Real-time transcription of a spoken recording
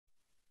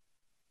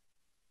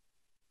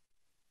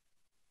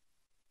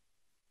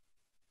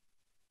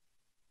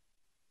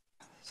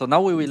So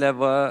now we will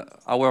have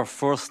our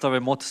first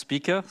remote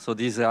speaker. So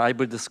this is a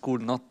hybrid school,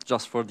 not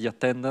just for the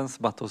attendance,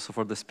 but also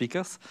for the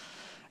speakers.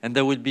 And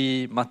there will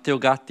be Matteo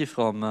Gatti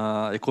from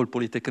École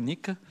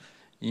Polytechnique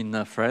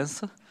in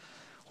France,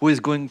 who is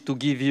going to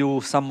give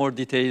you some more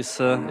details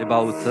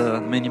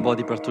about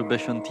many-body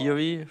perturbation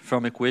theory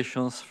from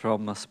equations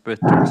from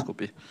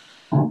spectroscopy.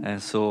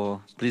 And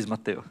so, please,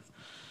 Matteo.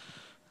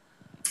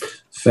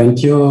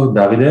 Thank you,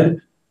 Davide,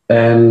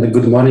 and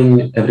good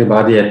morning,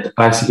 everybody at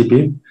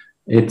ICTP.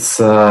 It's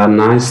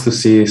nice to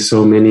see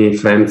so many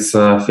friends'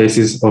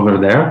 faces over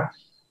there.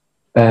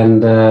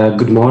 And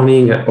good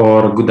morning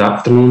or good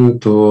afternoon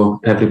to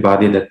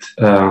everybody that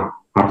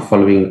are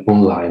following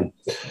online.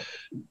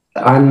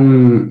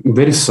 I'm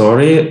very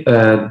sorry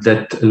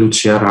that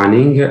Lucia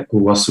Running, who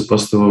was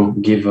supposed to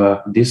give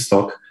this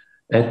talk,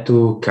 had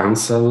to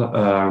cancel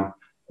her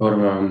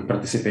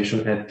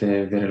participation at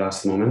the very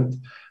last moment.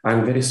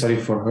 I'm very sorry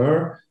for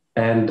her,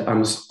 and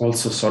I'm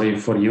also sorry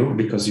for you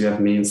because you have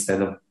me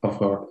instead of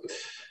her.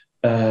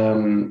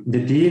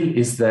 The deal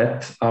is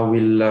that I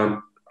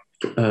will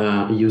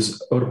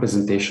use her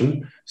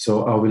presentation,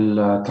 so I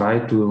will try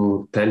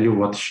to tell you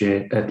what she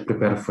had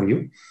prepared for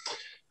you.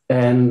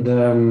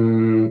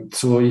 And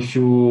so if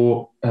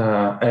you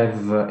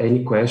have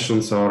any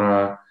questions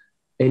or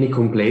any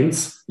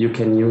complaints, you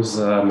can use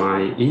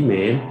my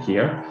email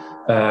here.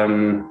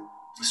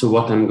 So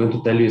what I'm going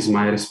to tell you is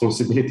my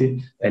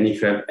responsibility. And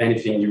if you have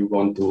anything you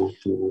want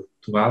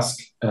to ask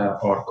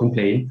or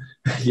complain,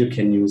 you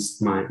can use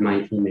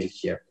my email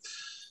here.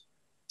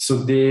 So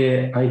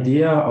the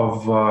idea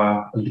of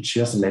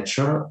Lucia's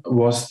lecture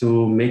was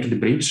to make the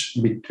bridge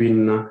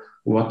between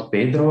what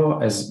Pedro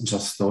has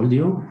just told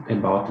you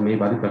about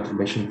many-body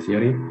perturbation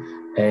theory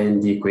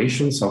and the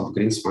equations of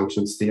Green's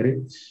functions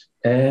theory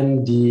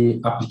and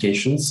the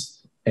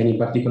applications, and in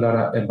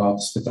particular about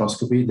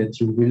spectroscopy that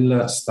you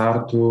will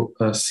start to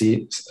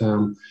see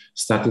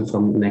starting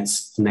from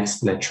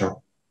next lecture.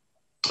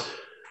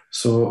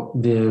 So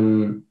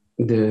the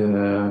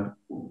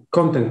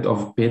content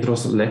of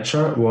Pedro's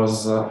lecture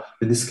was the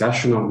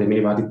discussion of the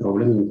many-body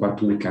problem in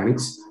quantum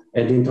mechanics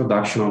and the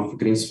introduction of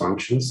Green's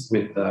functions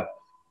with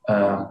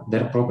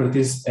their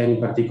properties, and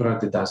in particular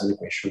the Dyson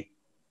equation.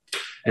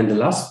 And the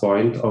last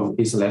point of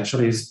his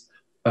lecture is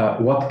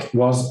what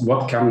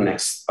comes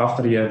next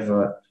after you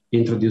have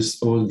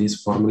introduced all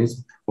these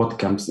formulas. What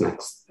comes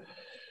next?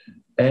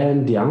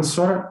 And the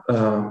answer,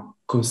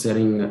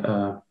 considering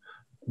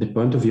the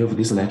point of view of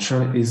this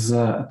lecture, is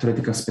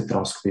theoretical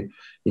spectroscopy,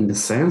 in the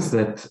sense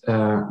that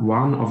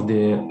one of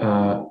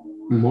the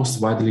most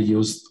widely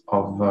used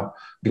of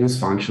Green's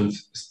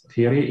functions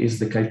theory is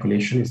the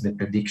calculation, is the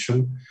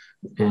prediction,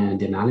 and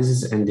the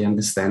analysis and the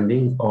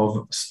understanding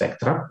of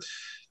spectra.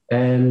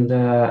 And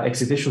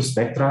excitation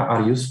spectra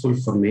are useful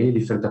for many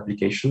different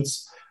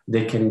applications.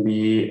 They can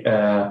be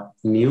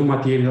new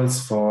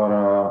materials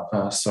for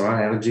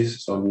solar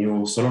energies, so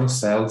new solar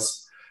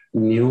cells,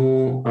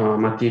 new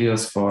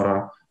materials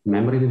for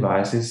memory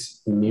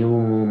devices,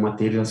 new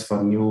materials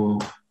for new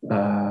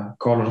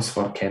colors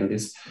for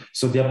candies.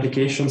 So the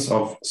applications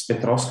of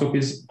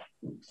spectroscopies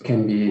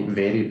can be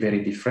very,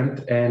 very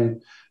different,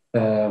 and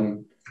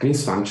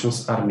Green's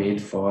functions are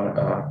made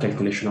for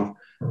calculation of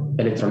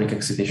electronic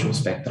excitation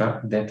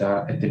spectra that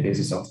are at the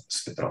basis of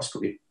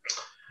spectroscopy.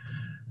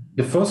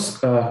 The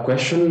first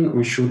question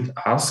we should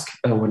ask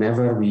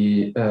whenever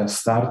we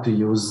start to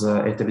use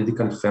a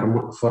theoretical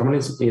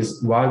formulas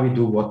is why we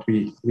do what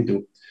we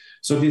do.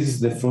 So this is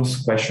the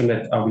first question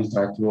that I will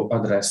try to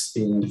address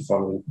in the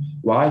following.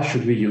 Why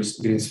should we use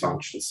Green's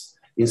functions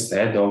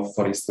instead of,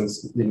 for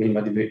instance, the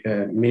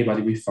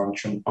many-body wave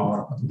function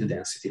or the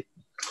density?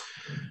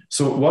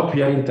 So what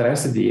we are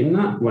interested in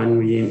when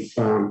we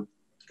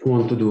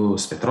want to do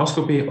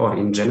spectroscopy, or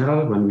in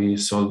general when we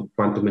solve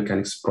quantum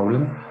mechanics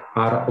problem,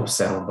 are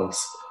observables.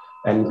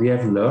 And we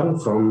have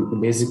learned from the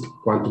basic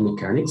quantum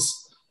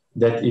mechanics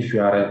that if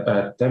you are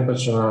at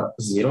temperature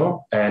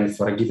 0 and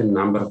for a given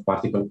number of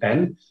particle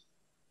n,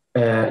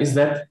 is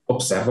that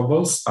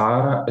observables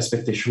are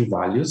expectation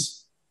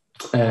values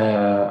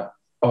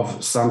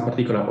of some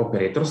particular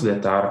operators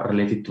that are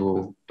related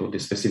to the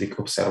specific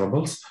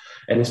observables,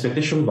 and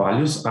expectation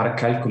values are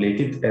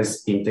calculated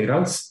as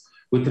integrals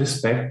with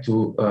respect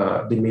to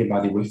the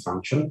many-body wave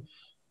function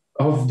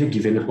of the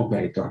given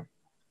operator.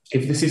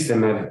 If the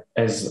system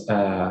has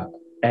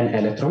n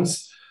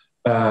electrons,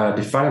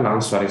 the final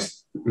answer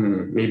is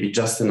maybe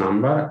just a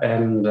number,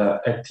 and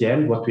at the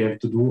end what we have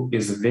to do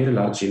is a very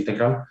large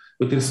integral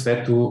with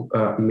respect to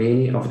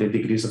many of the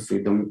degrees of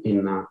freedom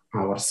in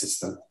our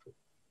system.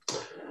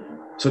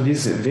 So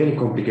this is a very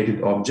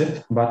complicated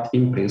object, but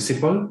in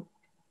principle,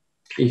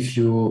 if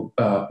you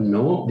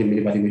know the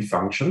many-body wave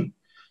function,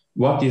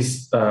 what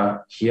is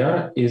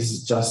here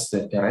is just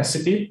a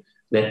recipe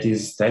that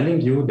is telling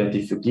you that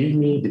if you give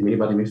me the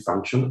many-body wave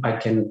function, I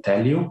can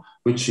tell you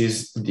which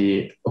is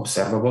the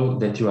observable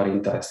that you are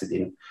interested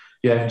in.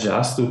 You have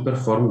just to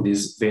perform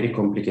this very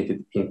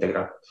complicated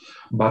integral.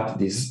 But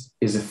this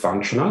is a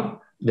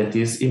functional that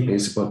is in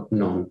principle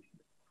known.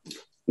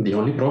 The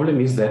only problem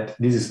is that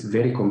this is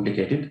very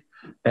complicated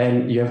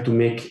and you have to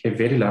make a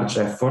very large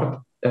effort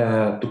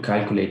to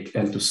calculate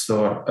and to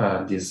store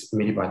this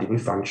many-body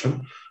wave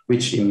function,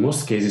 which in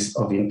most cases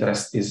of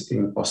interest is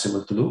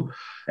impossible to do.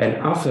 And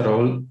after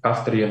all,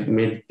 after you have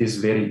made this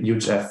very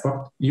huge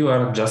effort, you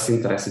are just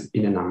interested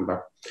in a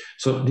number.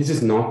 So this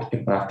is not a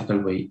practical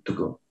way to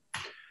go.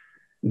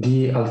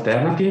 The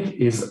alternative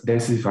is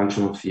density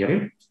functional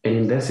theory. And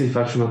in density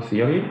functional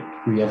theory,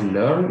 we have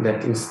learned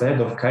that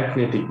instead of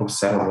calculating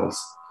observables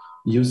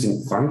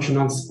using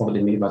functionals of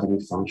the many-body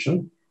wave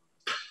function,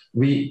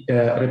 we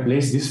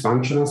replace these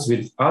functionals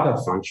with other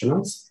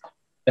functionals.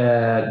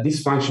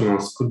 These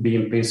functionals could be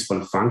in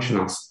principle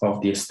functionals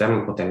of the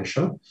external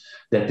potential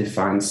that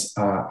defines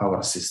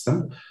our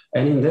system.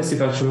 And in density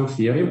functional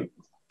theory,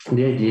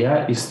 the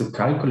idea is to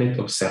calculate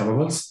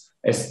observables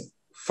as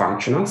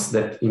functionals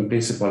that in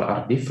principle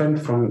are different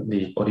from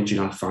the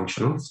original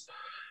functionals.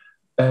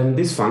 And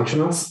these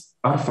functionals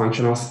are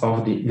functionals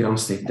of the ground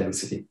state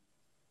density.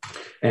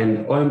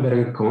 And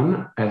Oemberg and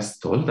Kohn has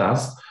told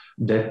us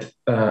that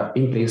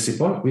in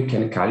principle, we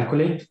can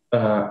calculate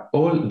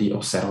all the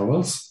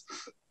observables,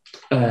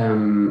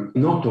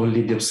 not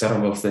only the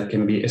observables that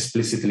can be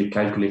explicitly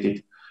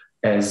calculated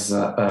as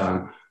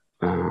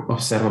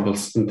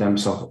observables in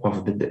terms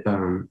of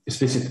the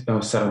explicit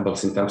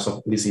observables in terms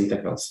of these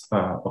integrals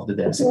of the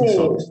density,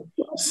 so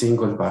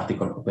single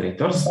particle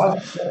operators,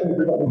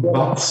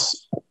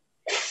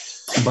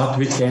 but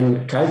we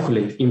can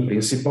calculate in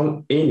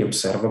principle any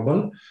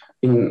observable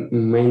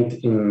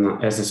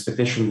as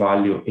expectation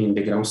value in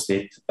the ground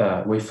state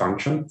wave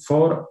function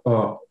for,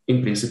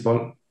 in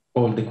principle,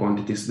 all the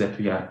quantities that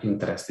we are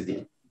interested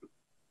in.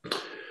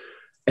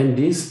 And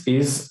this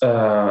is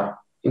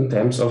in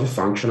terms of a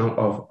functional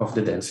of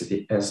the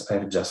density, as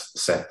I've just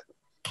said.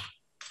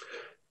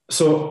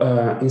 So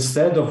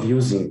instead of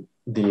using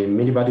the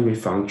many-body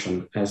wave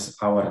function as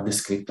our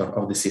descriptor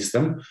of the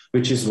system,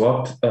 which is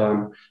what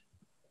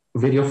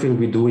very often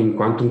we do in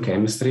quantum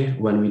chemistry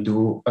when we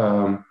do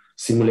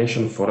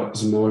simulation for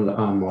small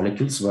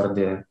molecules where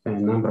the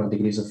number of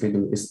degrees of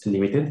freedom is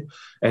limited.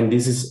 And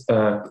this is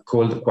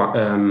called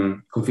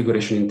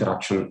configuration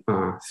interaction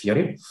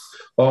theory.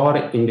 Or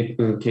in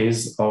the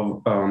case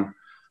of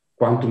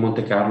quantum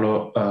Monte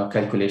Carlo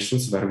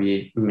calculations where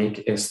we make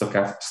a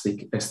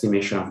stochastic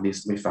estimation of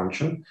this wave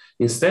function.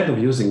 Instead of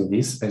using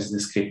this as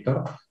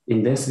descriptor,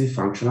 in density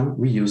functional,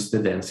 we use the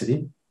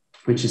density,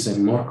 which is a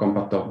more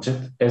compact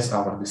object, as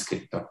our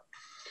descriptor.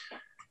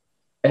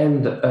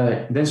 And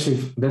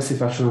density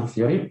functional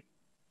theory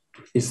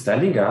is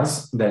telling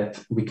us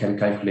that we can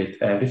calculate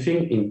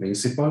everything in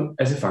principle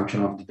as a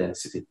function of the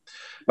density.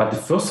 But the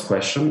first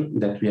question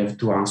that we have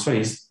to answer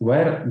is,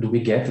 where do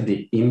we get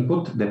the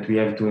input that we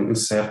have to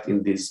insert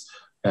in this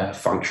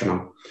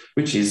functional,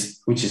 which is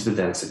the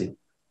density?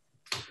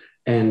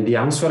 And the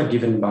answer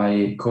given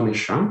by Kohn and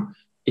Sham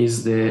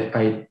is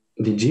the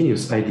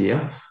genius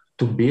idea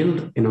to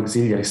build an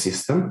auxiliary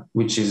system,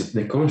 which is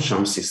the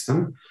Kohn-Sham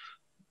system,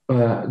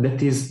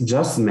 that is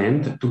just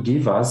meant to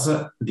give us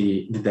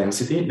the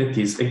density that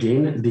is,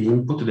 again, the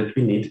input that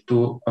we need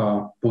to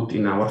put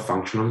in our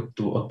functional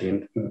to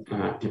obtain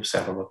the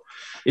observable.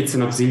 It's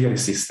an auxiliary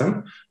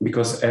system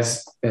because,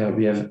 as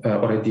we have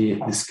already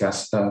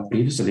discussed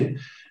previously,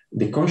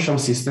 the Kohn-Sham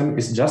system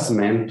is just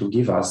meant to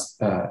give us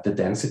the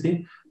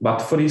density,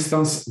 but for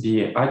instance,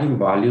 the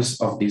eigenvalues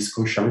of these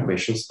Kohn-Sham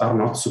equations are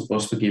not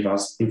supposed to give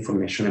us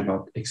information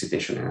about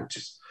excitation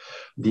energies.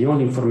 The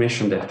only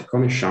information that the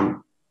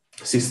Kohn-Sham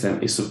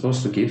system is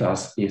supposed to give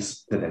us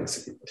is the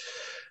density.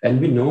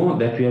 And we know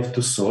that we have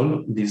to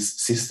solve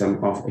this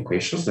system of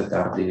equations that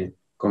are the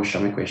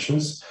Kohn-Sham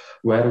equations,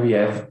 where we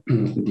have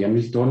the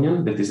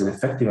Hamiltonian, that is an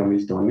effective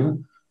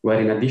Hamiltonian, where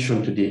in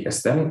addition to the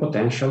external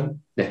potential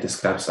that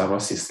describes our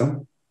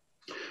system,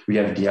 we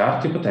have the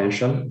RT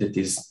potential that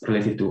is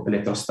related to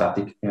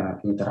electrostatic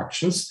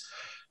interactions,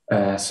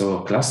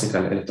 so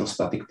classical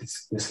electrostatic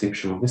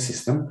description of the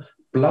system,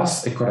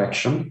 plus a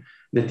correction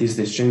that is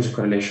the exchange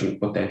correlation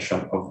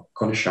potential of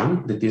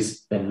Kohn-Sham, that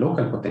is a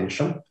local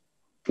potential,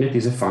 that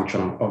is a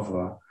function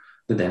of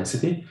the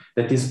density,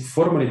 that is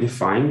formally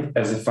defined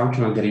as a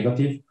functional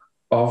derivative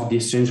of the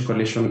exchange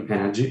correlation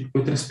energy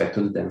with respect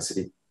to the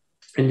density.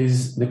 And this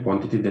is the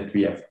quantity that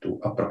we have to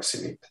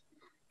approximate.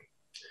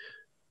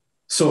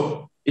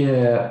 So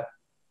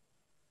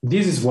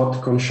this is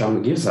what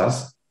Kohn-Sham gives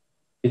us.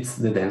 It's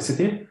the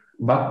density.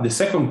 But the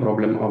second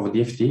problem of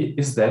DFT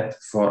is that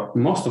for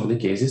most of the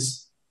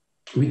cases,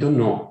 we don't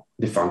know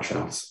the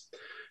functionals.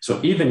 So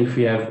even if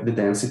we have the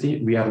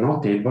density, we are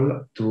not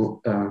able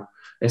to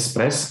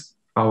express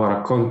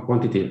our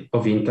quantity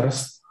of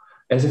interest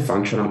as a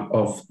function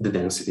of the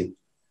density.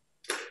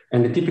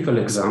 And the typical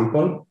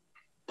example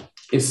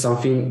is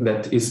something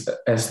that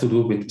has to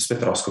do with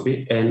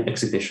spectroscopy and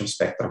excitation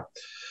spectra.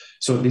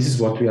 So this is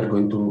what we are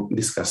going to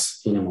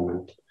discuss in a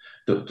moment.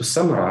 To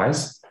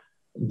summarize,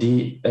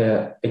 the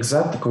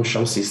exact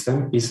Kohn-Sham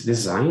system is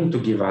designed to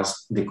give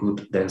us the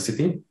good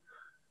density.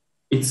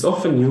 It's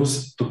often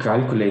used to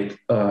calculate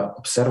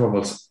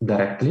observables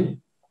directly,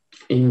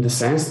 in the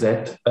sense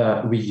that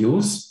we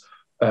use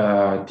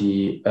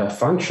the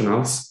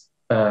functionals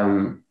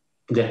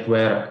that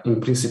were in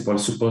principle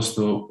supposed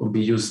to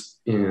be used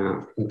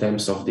in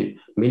terms of the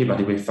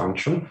many-body wave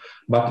function,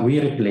 but we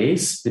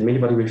replace the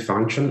many-body wave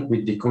function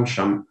with the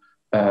Kohn-Sham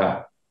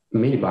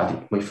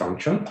many-body wave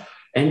function,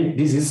 and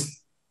this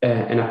is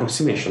an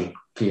approximation,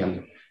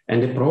 clearly.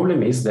 And the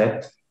problem is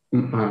that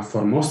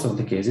for most of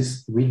the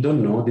cases, we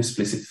don't know the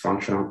explicit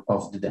function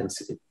of the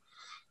density.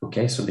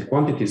 Okay, so the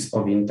quantities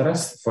of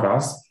interest for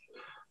us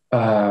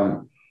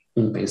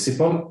in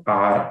principle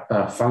are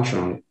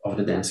functional of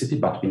the density,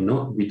 but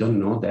we don't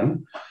know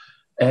them.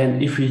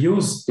 And if we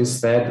use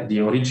instead the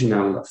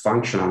original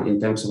functional in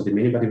terms of the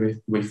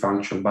many-body wave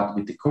function, but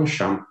with the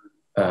Kohn-Sham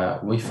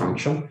wave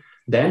function,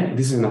 then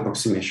this is an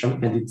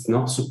approximation and it's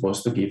not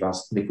supposed to give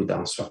us the good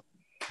answer.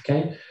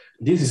 Okay,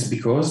 this is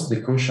because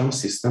the Kohn-Sham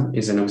system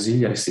is an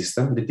auxiliary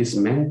system that is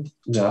meant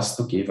just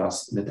to give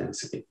us the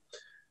density.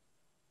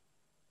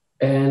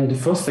 And the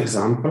first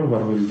example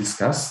where we'll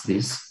discuss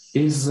this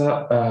is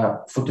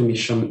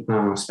photoemission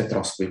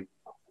spectroscopy.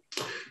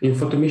 In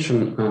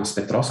photoemission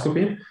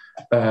spectroscopy,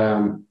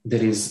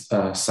 there is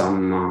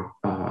some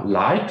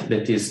light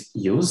that is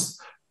used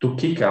to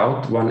kick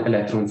out one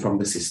electron from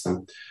the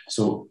system.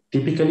 So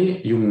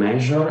typically you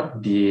measure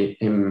the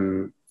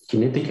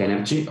kinetic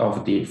energy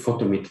of the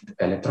photoemitted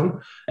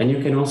electron, and you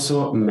can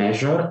also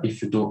measure,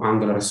 if you do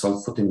angular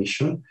resolved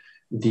photoemission,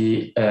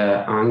 the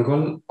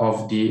angle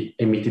of the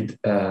emitted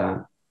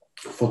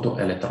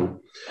photoelectron.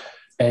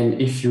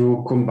 And if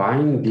you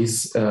combine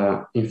this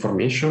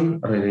information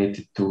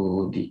related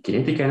to the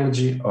kinetic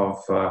energy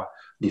of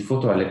the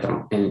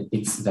photoelectron and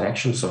its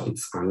direction, so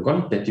its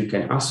angle, that you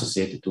can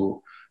associate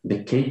to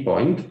the K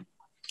point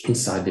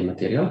inside the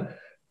material,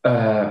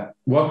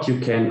 what you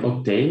can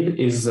obtain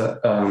is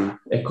a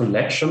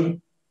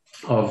collection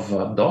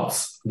of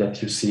dots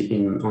that you see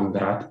on the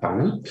right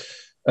panel.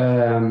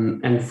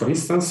 And for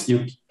instance,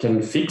 you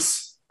can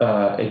fix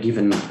a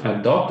given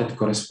dot that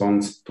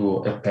corresponds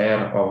to a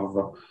pair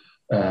of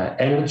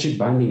energy,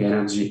 binding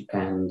energy,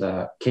 and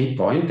K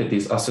point that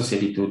is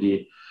associated to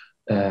the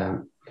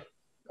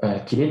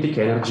kinetic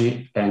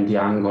energy and the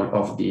angle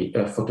of the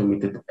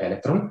photoemitted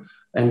electron.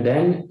 And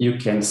then you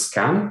can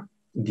scan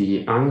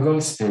the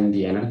angles and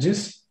the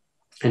energies.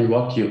 And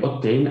what you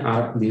obtain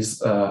are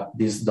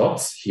these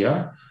dots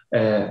here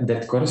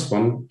that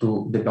correspond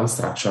to the band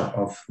structure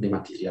of the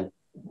material.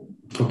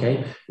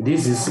 Okay,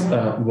 this is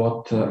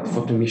what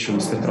photoemission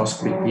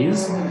spectroscopy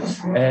is.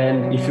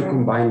 And if you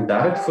combine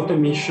direct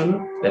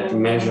photoemission that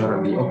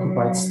measure the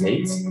occupied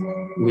states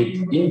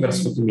with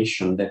inverse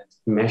photoemission that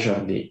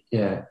measure the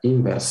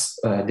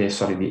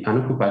the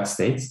unoccupied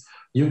states,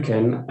 you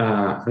can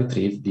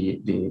retrieve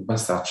the band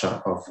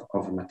structure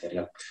of a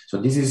material.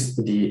 So this is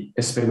the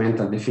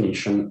experimental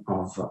definition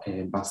of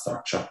a band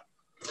structure.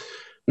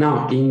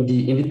 Now, in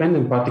the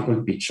independent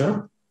particle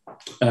picture,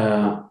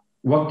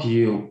 what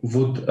you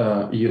would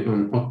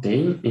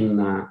obtain in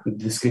the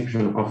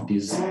description of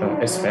this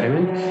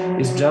experiment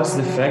is just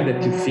the fact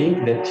that you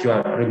think that you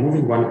are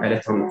removing one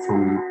electron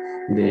from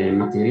the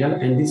material,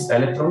 and this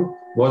electron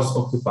was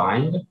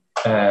occupying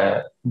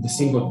the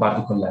single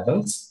particle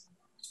levels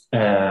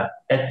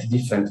at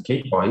different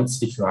K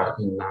points if you are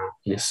in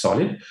a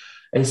solid.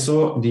 And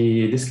so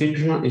the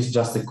description is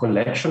just a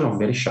collection of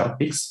very sharp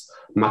peaks.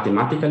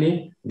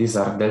 Mathematically, these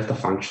are delta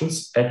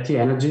functions at the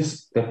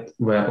energies that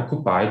were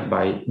occupied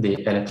by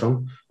the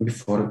electron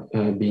before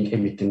being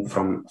emitted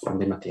from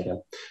the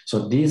material.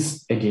 So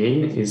this,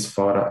 again, is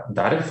for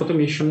direct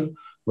photoemission,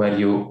 where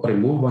you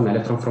remove one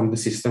electron from the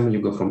system,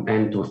 you go from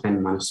n to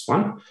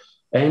n-1.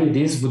 And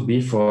this would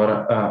be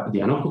for the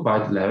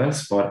unoccupied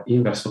levels for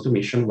inverse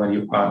photoemission, where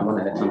you add one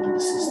electron to the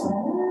system.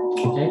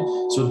 Okay,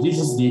 so this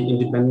is the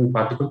independent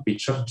particle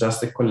picture,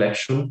 just a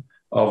collection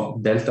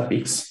of delta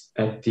peaks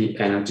at the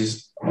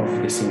energies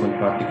of the single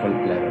particle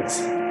levels.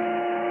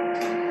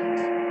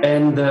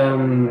 And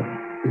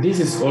this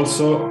is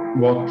also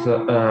what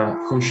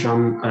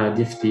Kohn-Sham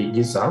DFT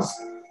gives us.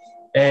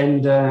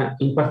 And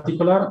in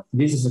particular,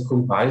 this is a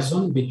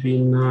comparison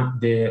between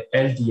the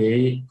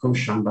LDA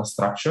Kohn-Sham band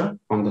structure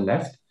on the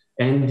left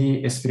and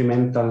the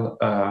experimental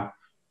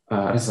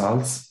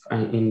results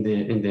in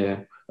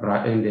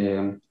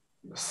the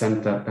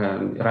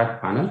center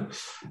right panel.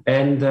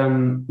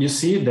 And you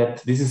see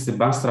that this is the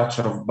band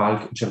structure of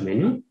bulk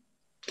germanium.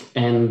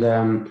 And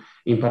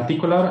in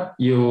particular,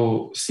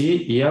 you see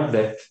here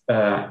that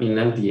in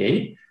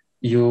LDA,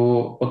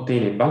 you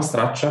obtain a band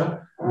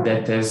structure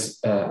that has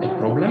a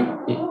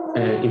problem,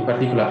 in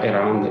particular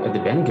around the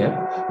band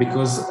gap,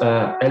 because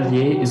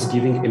LDA is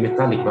giving a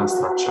metallic band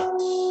structure.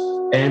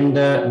 And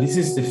this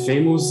is the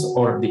famous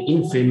or the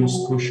infamous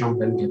Kohn-Sham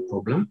band gap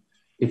problem.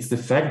 It's the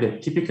fact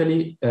that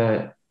typically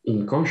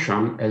in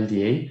Kohn-Sham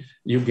LDA,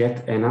 you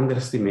get an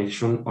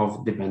underestimation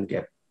of the band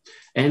gap.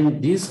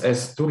 And this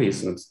has two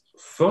reasons.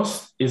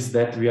 First is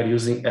that we are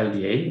using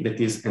LDA,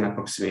 that is an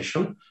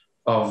approximation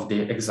of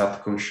the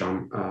exact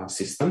Kohn-Sham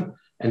system.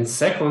 And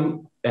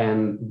second,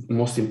 and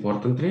most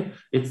importantly,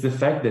 it's the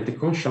fact that the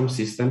Kohn-Sham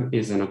system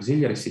is an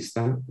auxiliary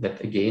system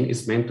that, again,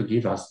 is meant to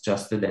give us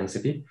just the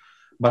density.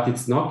 but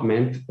it's not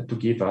meant to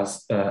give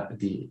us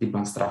the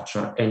band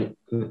structure and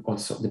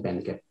also the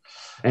band gap.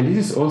 And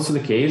this is also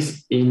the case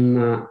in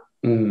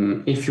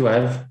if you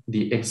have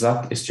the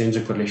exact exchange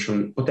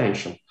correlation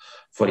potential.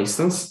 For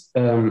instance,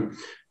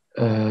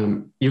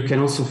 you can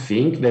also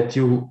think that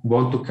you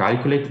want to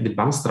calculate the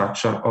band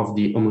structure of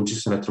the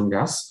homogeneous electron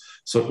gas.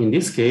 So in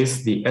this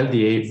case, the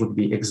LDA would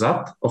be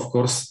exact. Of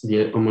course,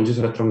 the homogeneous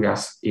electron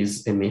gas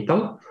is a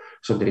metal,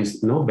 so there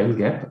is no band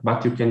gap,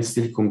 but you can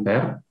still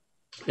compare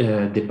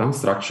the band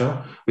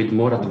structure with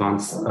more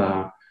advanced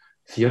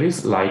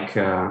theories like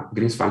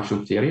Green's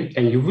function theory,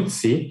 and you would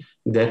see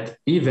that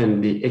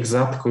even the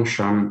exact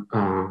Kohn-Sham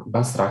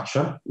band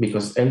structure,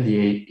 because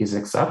LDA is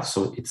exact,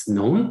 so it's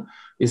known,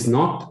 is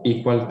not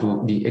equal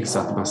to the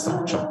exact band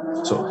structure.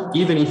 So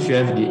even if you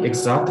have the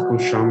exact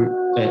Kohn-Sham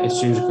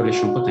exchange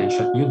correlation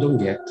potential, you don't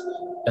get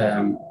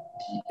the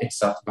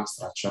exact band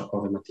structure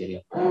of a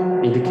material.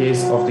 In the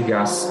case of the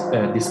gas,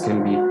 this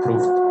can be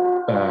proved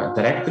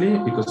directly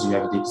because you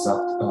have the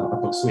exact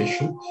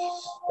approximation,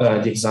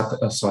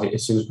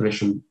 exchange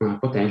correlation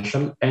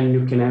potential, and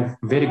you can have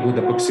very good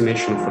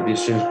approximation for the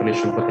exchange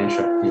correlation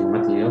potential in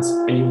materials,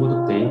 and you would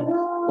obtain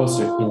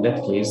also in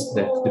that case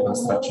that the band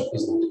structure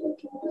is not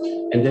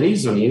equal. And the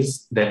reason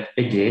is that,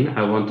 again,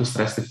 I want to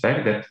stress the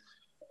fact that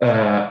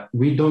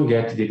we don't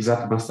get the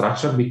exact band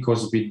structure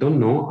because we don't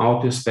know how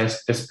to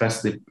express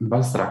the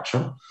band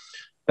structure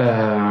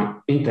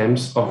in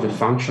terms of the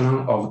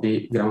functional of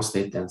the ground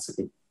state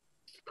density.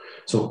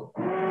 So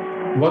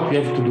what we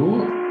have to do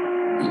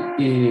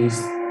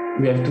is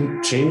we have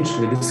to change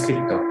the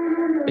descriptor.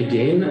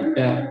 Again,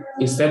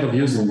 instead of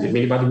using the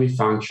many-body wave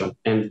function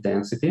and the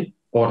density,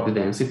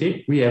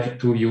 we have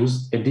to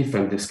use a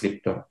different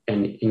descriptor.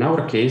 And in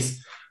our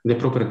case, the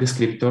proper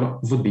descriptor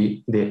would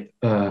be the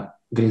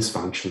Green's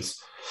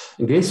functions.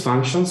 And Green's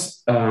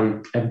functions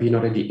have been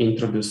already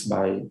introduced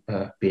by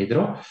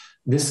Pedro.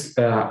 These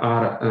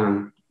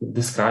are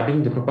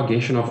describing the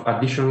propagation of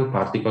additional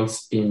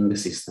particles in the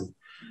system.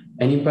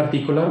 And in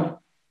particular,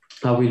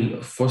 I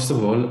will first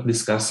of all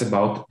discuss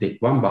about the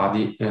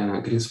one-body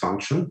Green's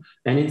function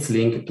and its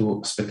link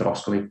to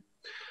spectroscopy.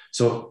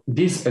 So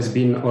this has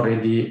been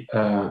already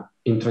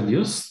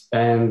introduced,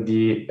 and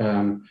the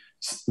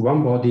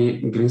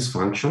one-body Green's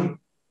function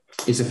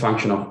is a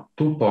function of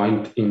 2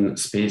 points in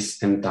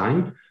space and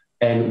time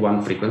and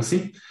one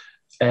frequency.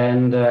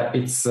 And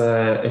it's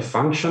a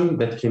function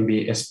that can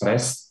be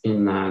expressed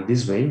in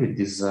this way with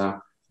this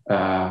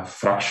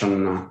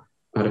fraction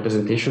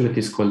representation that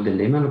is called the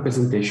Lehmann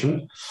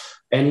representation.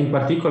 And in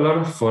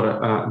particular,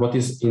 for what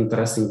is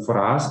interesting for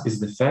us is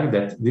the fact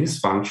that this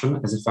function,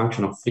 as a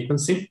function of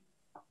frequency,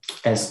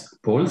 has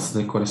poles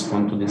that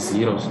correspond to the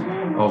zeros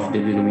of the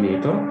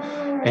denominator.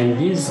 And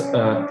these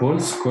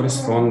poles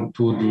correspond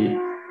to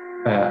the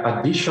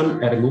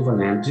addition and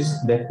removal energies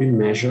that we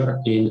measure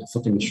in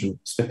photoemission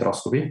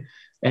spectroscopy.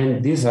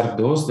 And these are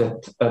those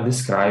that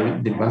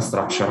describe the band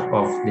structure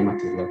of the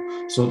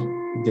material. So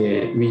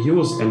we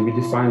use and we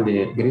define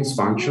the Green's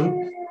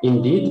function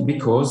indeed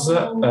because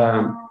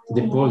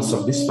the poles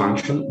of this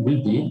function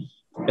will be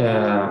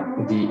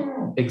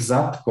the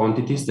exact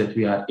quantities that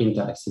we are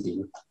interested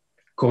in,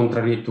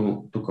 contrary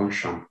to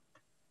Kohn-Sham.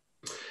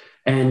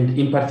 And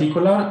in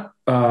particular,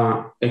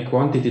 a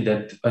quantity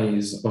that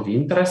is of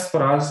interest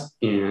for us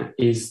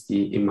is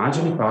the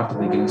imaginary part of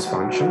the Green's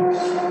function.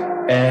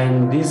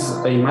 And this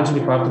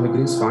imaginary part of the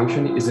Green's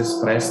function is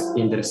expressed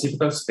in the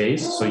reciprocal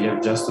space. So you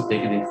have just to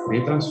take the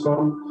Fourier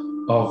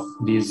transform of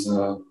this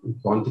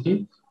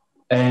quantity,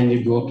 and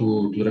you go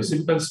to the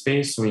reciprocal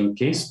space, so in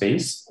K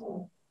space.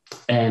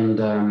 And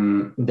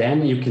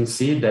then you can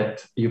see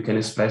that you can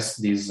express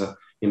this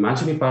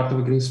imaginary part of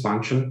the Green's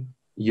function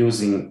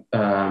using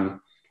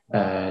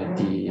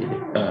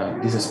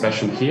this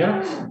expression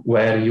here,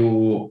 where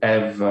you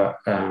have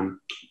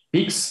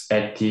peaks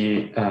at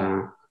the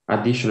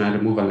additional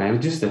removal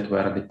energies that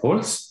were the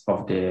poles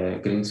of the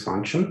Green's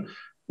function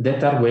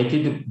that are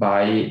weighted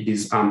by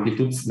these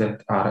amplitudes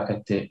that are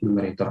at the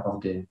numerator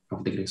of the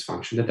Green's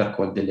function that are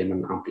called the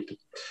Lehmann amplitude.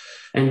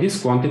 And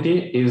this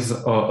quantity is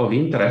of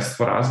interest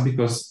for us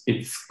because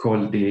it's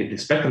called the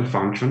spectral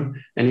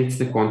function, and it's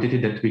the quantity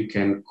that we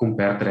can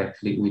compare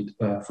directly with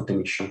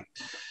photoemission.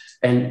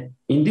 And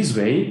in this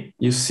way,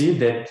 you see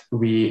that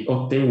we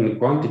obtain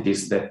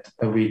quantities that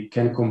we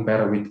can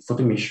compare with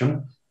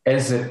photoemission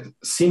as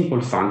simple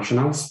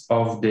functionals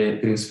of the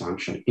Green's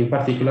function. In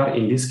particular,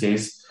 in this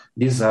case,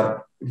 these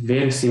are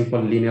very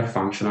simple linear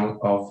functional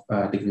of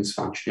the Green's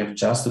function. You have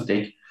just to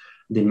take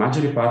the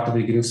imaginary part of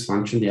the Green's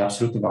function, the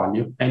absolute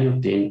value, and you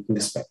obtain the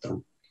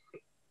spectrum.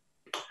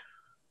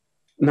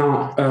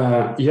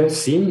 Now, you have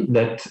seen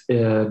that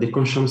the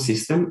Kohn-Sham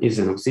system is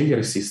an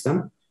auxiliary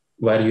system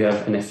where you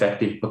have an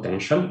effective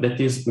potential that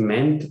is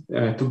meant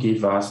to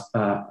give us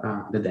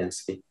the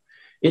density.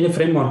 In the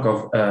framework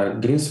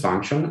of Green's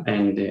function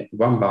and the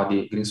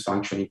one-body Green's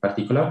function in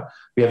particular,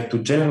 we have to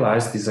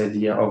generalize this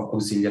idea of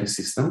auxiliary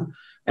system.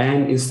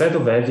 And instead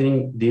of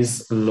having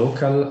this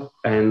local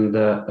and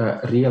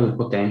real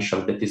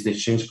potential, that is the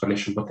exchange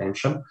correlation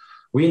potential,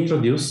 we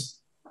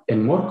introduce a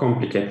more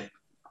complicated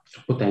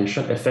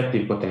potential,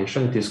 effective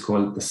potential, it is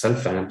called the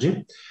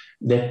self-energy,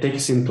 that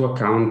takes into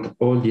account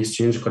all the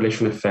exchange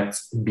correlation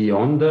effects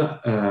beyond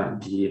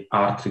the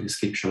R3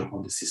 description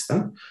of the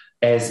system,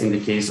 as in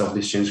the case of the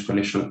exchange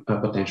correlation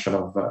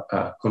potential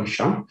of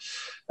Constant.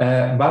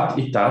 But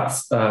it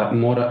adds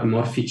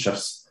more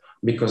features,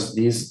 because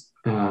this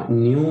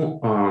new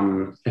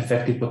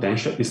effective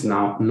potential is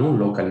now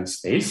non-local in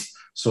space,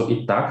 so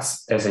it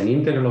acts as an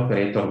integral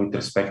operator with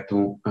respect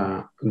to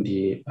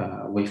the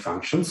wave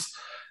functions.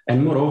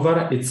 And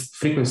moreover, it's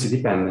frequency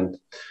dependent,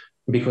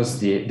 because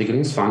the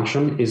Green's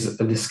function is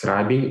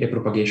describing a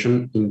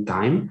propagation in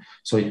time.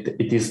 So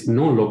it is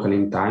non-local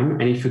in time.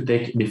 And if you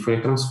take the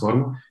Fourier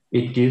transform,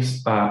 it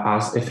gives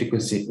us a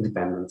frequency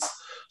dependence.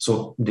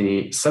 So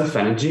the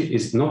self-energy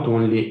is not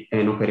only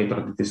an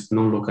operator that is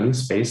non-local in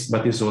space,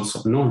 but is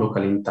also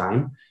non-local in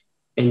time.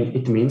 And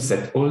it means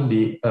that all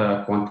the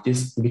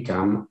quantities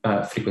become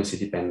frequency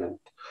dependent,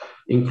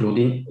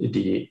 including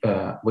the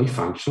wave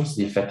functions,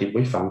 the effective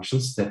wave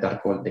functions that are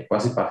called the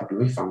quasi-particle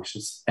wave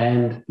functions,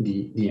 and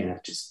the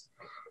energies.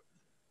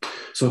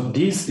 So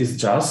this is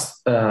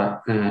just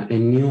a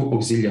new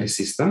auxiliary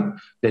system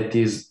that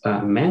is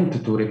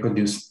meant to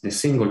reproduce the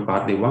single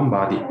part, the one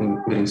body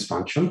in Green's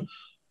function,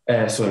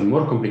 so a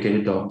more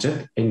complicated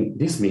object. And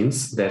this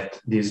means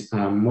that this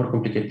more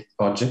complicated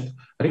object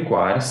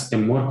requires a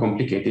more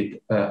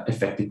complicated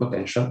effective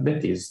potential,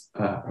 that is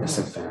the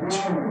self-energy.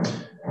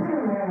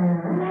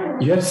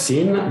 You have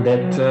seen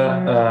that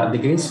the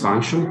Green's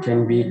function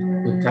can be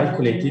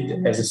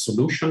calculated as a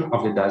solution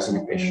of the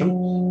Dyson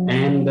equation.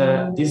 And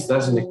this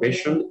Dyson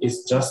equation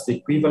is just the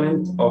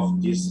equivalent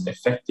of this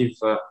effective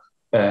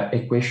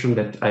equation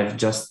that I've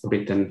just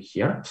written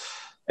here.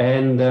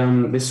 And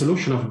the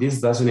solution of this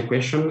Dyson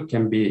equation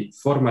can be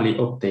formally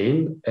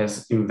obtained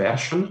as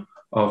inversion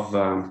of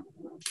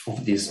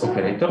these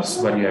operators,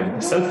 where you have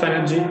the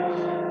self-energy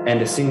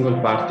and a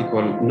single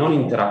particle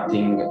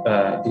non-interacting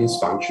Green's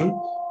function,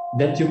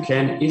 that you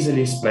can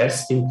easily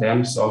express in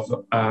terms of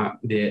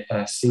the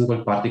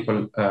single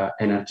particle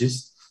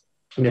energies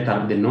that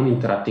are the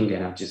non-interacting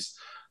energies.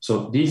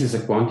 So this is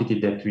a quantity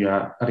that we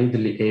are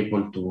readily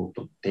able to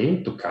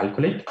obtain, to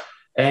calculate,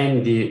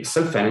 and the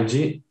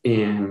self-energy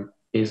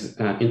is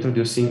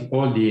introducing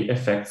all the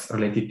effects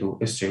related to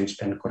exchange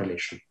and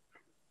correlation.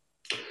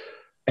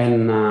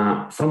 And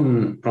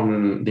from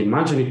the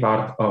imaginary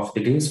part of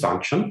the Green's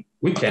function,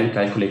 we can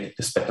calculate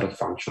the spectral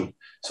function.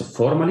 So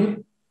formally,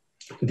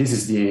 this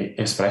is the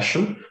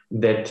expression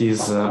that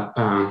is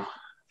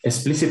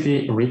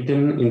explicitly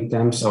written in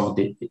terms of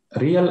the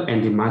real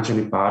and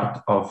imaginary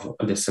part of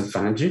the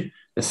self-energy.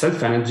 The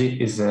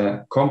self-energy is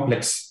a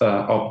complex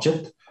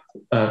object,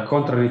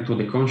 contrary to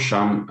the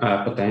Constant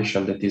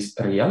potential that is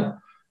real.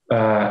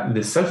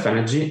 The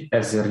self-energy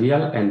has a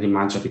real and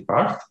imaginary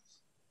part.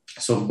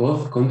 So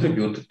both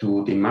contribute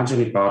to the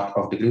imaginary part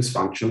of the Green's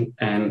function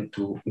and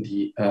to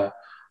the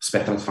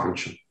spectral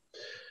function.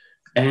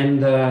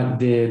 And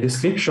the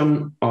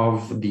description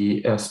of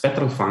the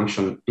spectral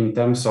function in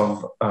terms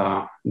of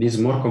this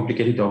more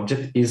complicated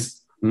object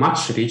is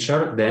much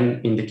richer than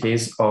in the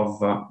case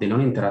of the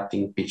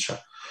non-interacting picture.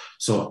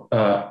 So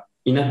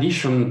in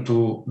addition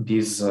to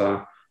these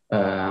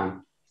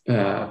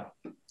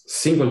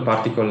single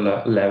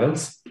particle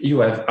levels,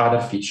 you have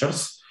other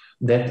features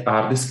that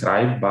are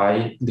described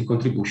by the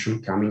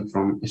contribution coming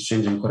from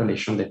exchange and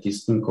correlation that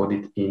is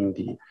encoded in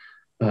the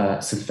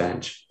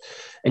self-energy.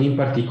 And in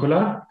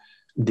particular,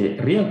 the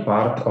real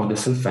part of the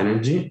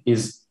self-energy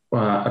is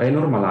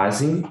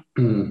renormalizing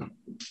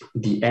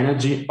the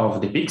energy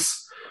of the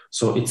peaks.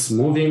 So it's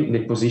moving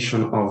the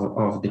position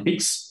of the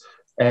peaks.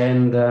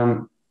 And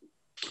the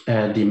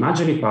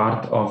imaginary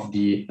part of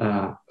the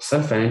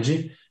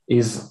self-energy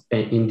is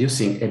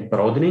inducing a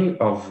broadening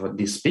of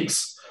these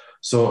peaks.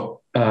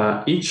 So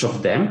each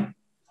of them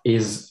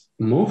is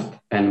moved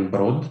and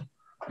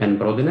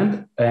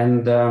broadened,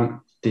 and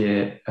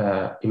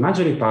the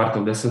imaginary part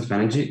of the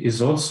self-energy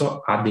is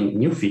also adding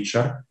new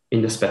feature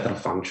in the spectral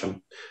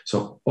function.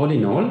 So all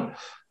in all,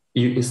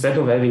 instead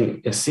of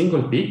having a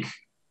single peak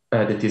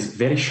that is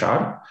very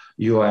sharp,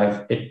 you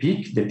have a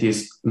peak that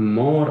is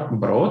more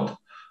broad,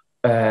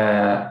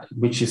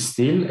 which is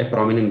still a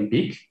prominent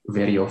peak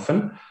very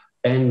often.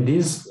 And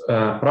this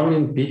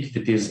prominent peak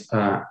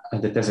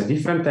that has a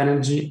different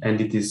energy and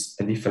it is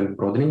a different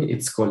broadening,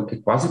 it's called a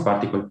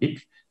quasi-particle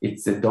peak.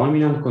 It's the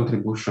dominant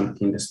contribution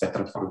in the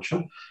spectral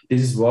function.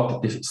 This is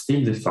what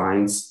still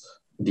defines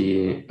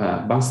the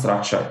band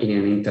structure in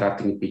an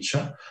interacting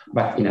picture.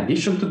 But in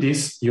addition to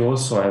this, you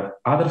also have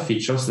other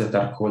features that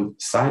are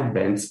called side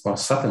bands or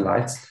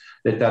satellites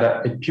that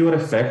are a pure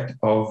effect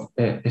of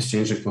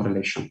exchange and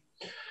correlation.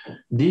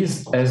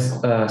 This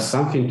has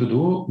something to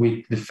do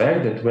with the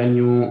fact that when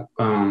you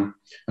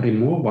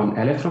remove one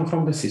electron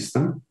from the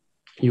system,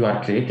 you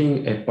are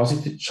creating a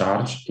positive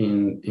charge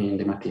in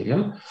the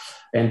material.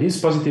 And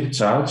this positive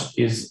charge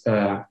is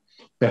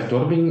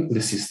perturbing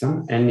the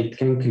system, and it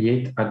can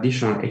create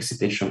additional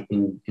excitation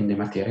in the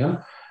material.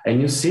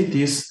 And you see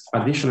these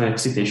additional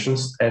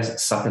excitations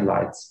as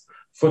satellites.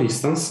 For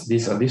instance,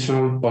 this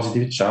additional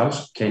positive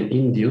charge can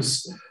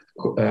induce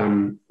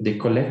the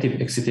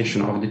collective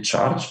excitation of the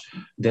charge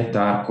that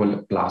are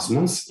called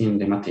plasmons in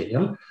the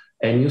material.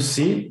 And you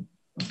see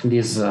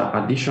these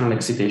additional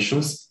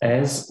excitations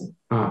as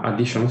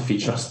additional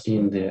features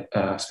in the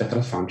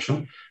spectral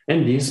function.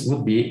 And these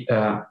would be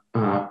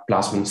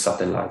plasmon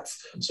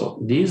satellites.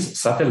 So these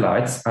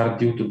satellites are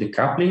due to the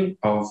coupling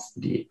of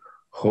the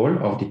hole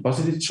of the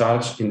positive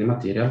charge in the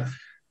material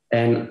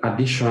and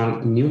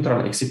additional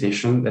neutral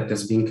excitation that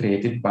has been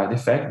created by the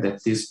fact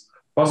that this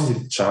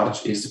positive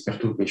charge is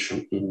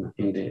perturbation in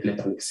the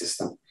electronic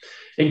system.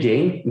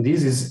 Again,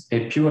 this is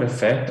a pure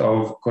effect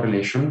of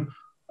correlation,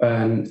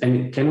 and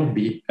it cannot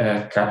be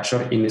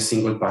captured in a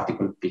single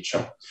particle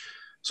picture.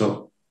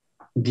 So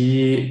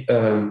the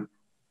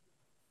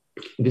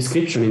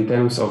description in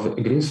terms of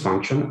Green's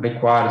function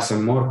requires a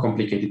more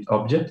complicated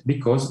object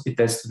because it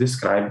has to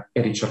describe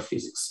a richer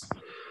physics,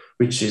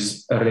 which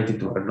is related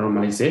to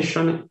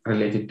normalization,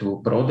 related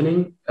to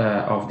broadening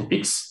of the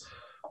peaks,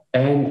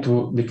 and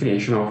to the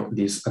creation of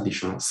these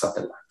additional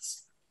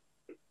satellites.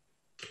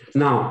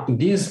 Now,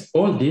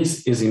 all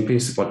this is in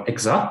principle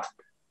exact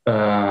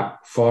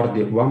for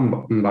the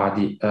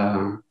one-body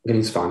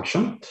Green's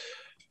function.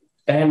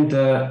 And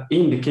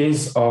in the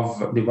case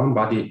of the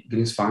one-body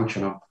Green's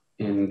function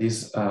in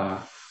this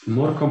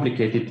more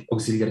complicated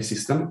auxiliary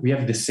system, we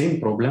have the same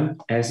problem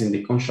as in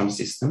the Consham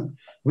system.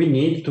 We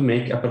need to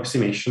make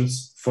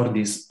approximations for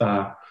this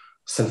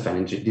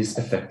self-energy, this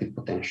effective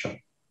potential.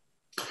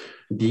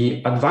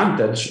 The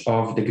advantage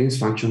of the Green's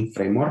function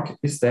framework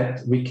is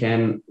that we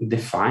can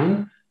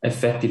define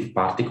effective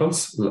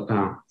particles.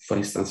 For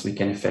instance, we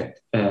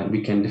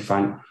can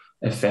define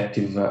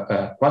effective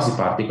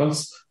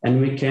quasi-particles,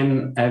 and we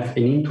can have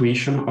an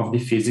intuition of the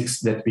physics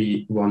that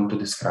we want to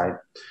describe.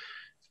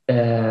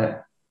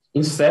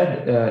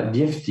 Instead,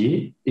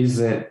 DFT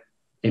is a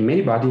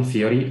many-body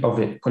theory of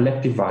a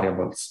collective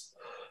variables,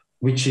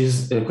 which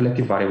is a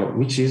collective variable,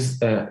 which is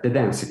the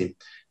density.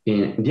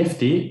 In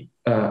DFT,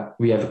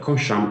 we have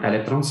Consham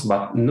electrons,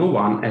 but no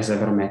one has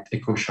ever met a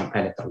Consham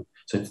electron.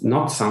 So it's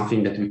not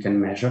something that we can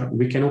measure.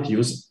 We cannot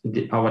use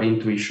our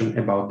intuition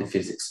about the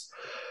physics.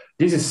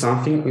 This is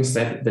something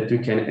instead that we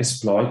can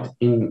exploit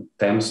in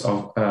terms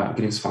of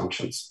Green's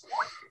functions.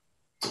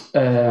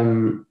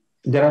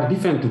 There are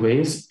different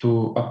ways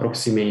to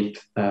approximate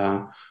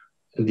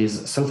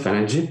this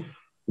self-energy.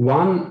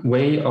 One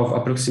way of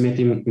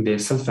approximating the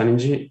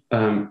self-energy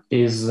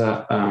is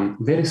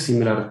very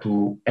similar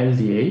to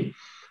LDA,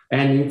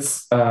 and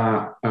it's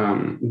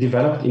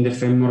developed in the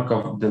framework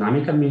of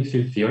dynamical mean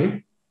field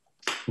theory,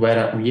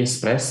 where we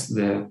express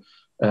the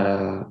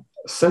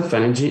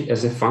self-energy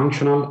as a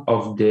functional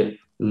of the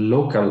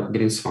local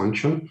Green's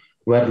function,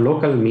 where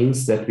local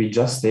means that we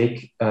just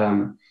take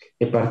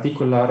a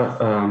particular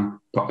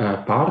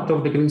part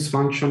of the Green's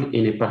function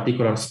in a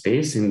particular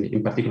space,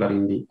 in particular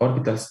in the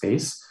orbital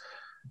space,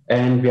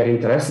 and we are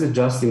interested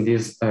just in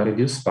this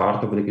reduced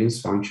part of the Green's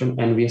function,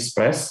 and we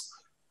express,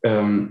 we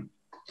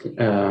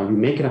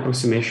make an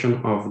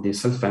approximation of the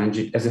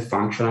self-energy as a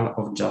functional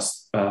of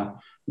just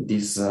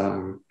this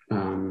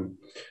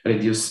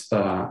reduced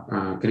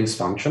Green's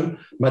function.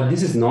 But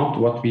this is not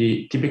what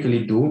we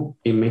typically do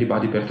in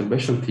many-body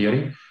perturbation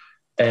theory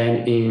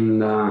and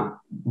in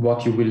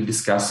what you will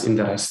discuss in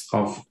the rest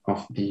of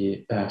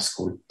the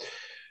school.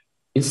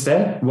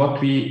 Instead,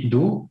 what we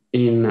do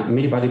in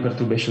many-body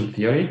perturbation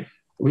theory,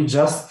 we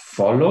just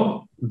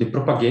follow the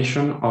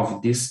propagation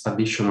of this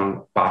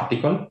additional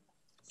particle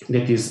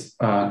that is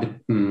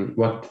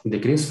what the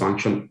Green's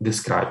function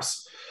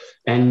describes.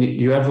 And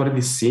you have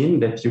already seen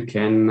that you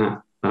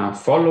can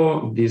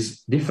follow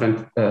these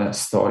different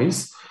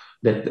stories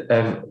that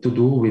have to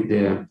do with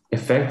the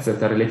effects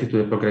that are related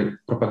to the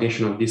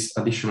propagation of this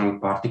additional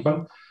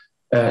particle,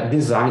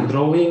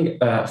 drawing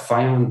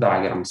Feynman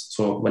diagrams.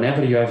 So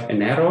whenever you have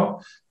an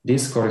arrow,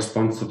 this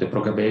corresponds to the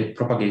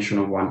propagation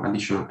of one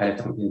additional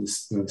electron in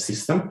the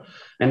system.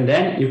 And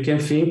then you can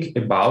think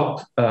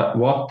about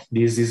what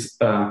this is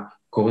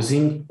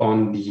causing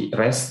on the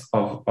rest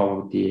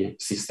of the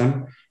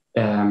system.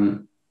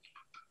 And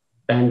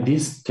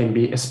this can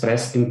be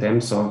expressed in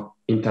terms of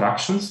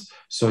interactions.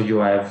 So you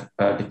have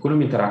the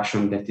Coulomb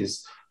interaction that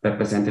is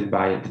represented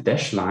by the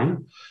dashed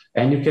line.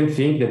 And you can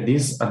think that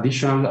this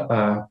additional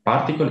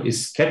particle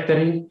is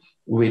scattering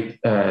with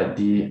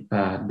the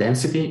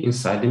density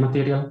inside the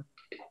material.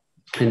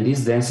 And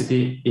this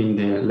density in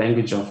the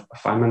language of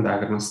Feynman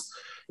diagrams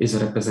is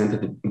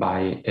represented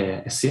by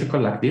a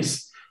circle like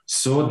this.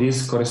 So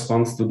this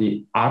corresponds to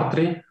the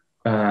R3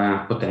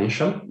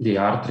 potential, the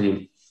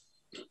R3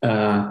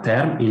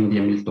 term in the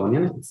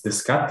Hamiltonian. It's the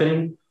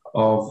scattering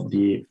of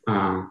the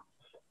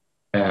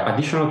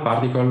additional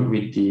particle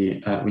with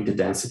the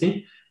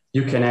density.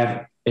 You can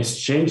have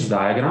exchange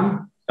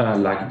diagram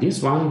like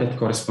this one that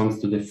corresponds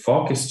to the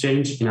Fock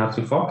exchange in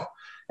R3 Fock.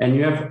 And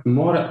you have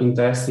more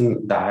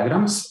interesting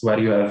diagrams where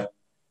you have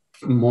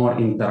more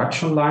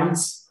interaction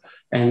lines.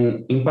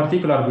 And in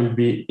particular, we'll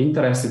be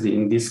interested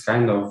in this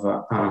kind of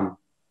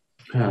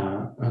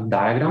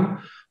diagram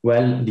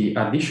where the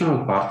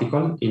additional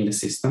particle in the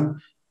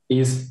system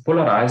is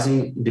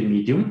polarizing the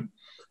medium.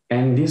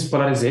 And this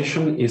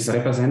polarization is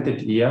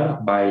represented here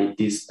by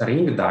this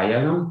ring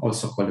diagram,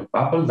 also called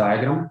bubble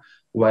diagram,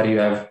 where you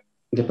have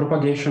the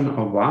propagation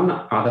of one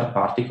other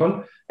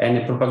particle and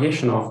a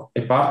propagation of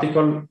a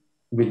particle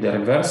with the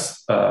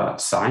reverse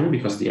sign,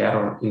 because the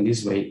error in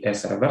this way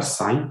has a reverse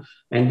sign,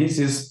 and this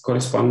is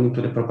corresponding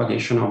to the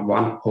propagation of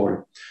one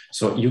hole.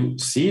 So you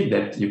see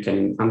that you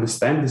can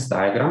understand this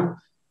diagram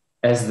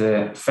as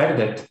the fact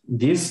that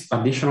this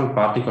additional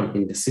particle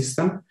in the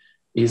system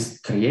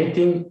is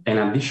creating an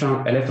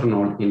additional electron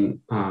hole in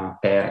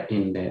pair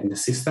in the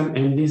system,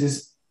 and this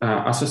is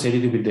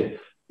associated with the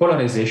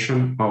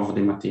polarization of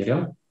the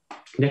material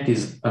that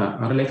is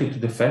related to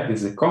the fact that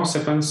it's a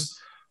consequence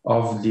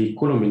of the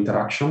Coulomb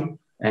interaction,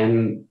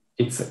 and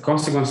it's a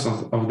consequence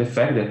of the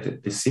fact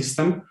that the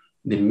system,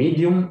 the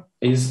medium,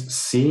 is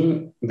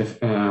seeing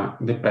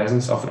the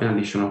presence of an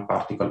additional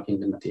particle in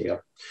the material.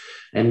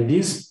 And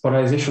these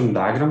polarization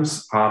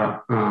diagrams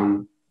are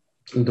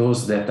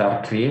those that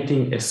are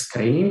creating a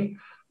screening,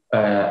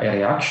 a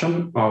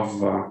reaction of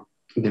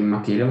the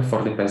material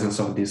for the presence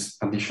of this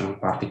additional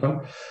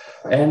particle.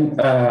 And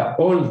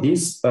all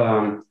this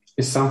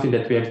is something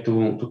that we have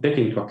to take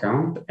into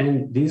account,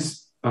 and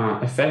these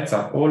effects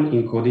are all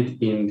encoded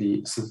in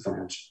the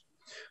self-energy.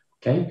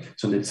 Okay,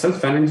 so the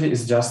self-energy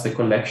is just a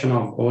collection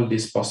of all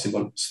these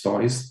possible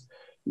stories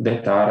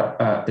that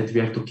are that we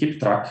have to keep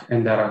track,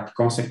 and they are a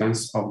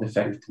consequence of the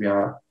fact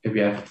that we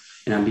have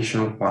an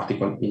additional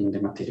particle in the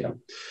material.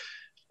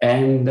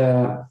 And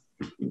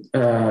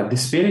the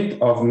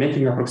spirit of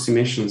making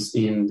approximations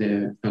in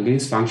the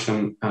Green's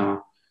function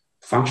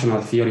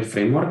functional theory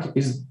framework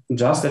is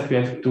just that we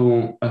have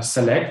to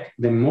select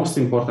the most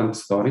important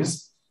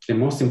stories, the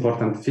most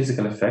important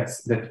physical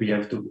effects that we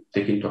have to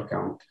take into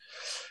account.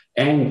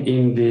 And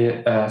in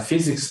the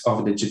physics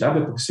of the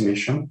GW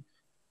approximation,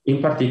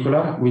 in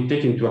particular, we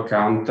take into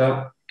account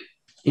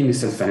in the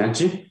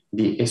self-energy,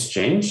 the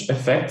exchange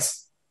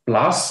effects,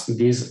 plus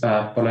these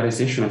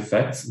polarization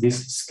effects,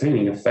 these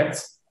screening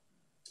effects.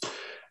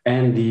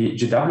 And the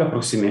GW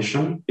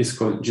approximation is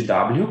called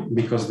GW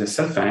because the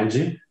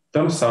self-energy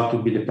turns out to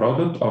be the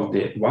product of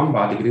the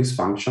one-body Green's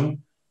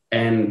function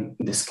and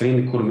the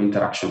screening Coulomb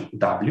interaction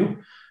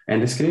W.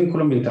 And the screening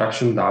Coulomb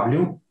interaction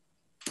W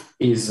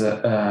is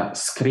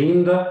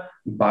screened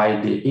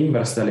by the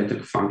inverse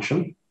dielectric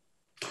function.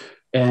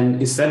 And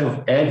instead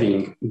of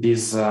having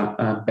this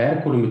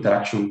bare Coulomb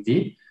interaction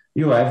V,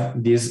 you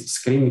have this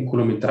screening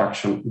Coulomb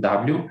interaction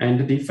W, and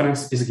the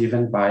difference is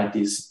given by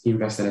this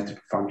inverse dielectric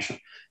function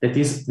that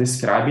is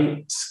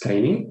describing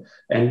screening.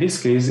 And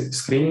this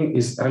screening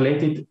is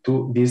related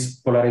to this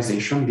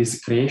polarization, this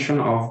creation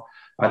of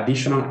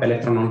additional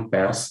electron hole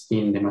pairs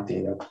in the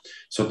material.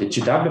 So the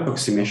GW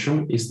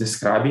approximation is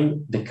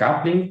describing the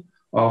coupling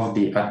of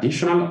the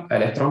additional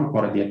electron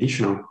or the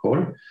additional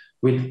hole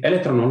with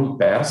electron hole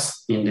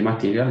pairs in the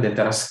material that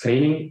are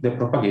screening the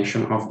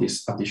propagation of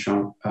this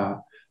additional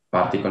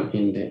particle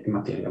in the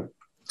material.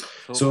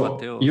 So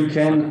Matteo, you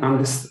can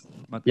understand.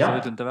 Matteo,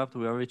 sorry to interrupt.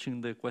 We are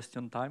reaching the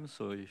question time,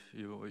 so if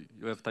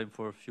you have time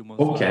for a few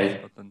more okay.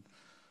 Slides,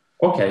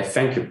 okay,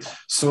 thank you.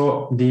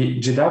 So the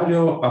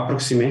GW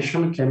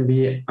approximation can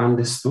be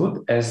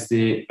understood as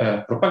the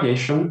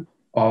propagation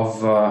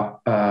of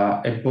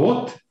a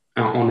boat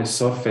on a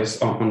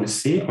surface, on the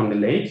sea, on the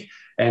lake.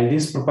 And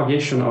this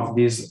propagation of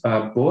this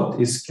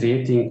boat is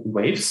creating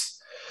waves.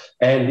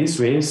 And these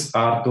waves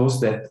are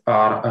those that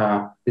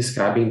are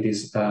describing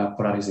this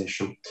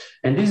polarization.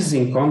 And this is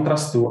in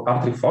contrast to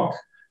artery fog.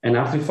 And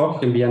artery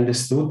fog can be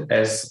understood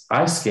as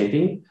ice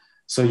skating.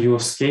 So you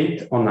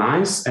skate on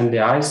ice and the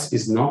ice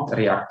is not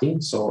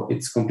reacting. So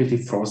it's completely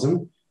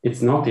frozen.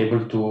 It's not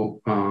able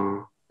to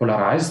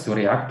polarize, to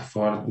react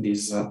for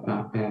this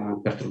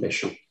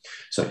perturbation.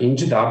 So in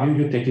GW,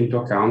 you take into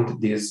account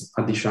these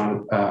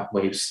additional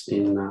waves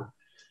in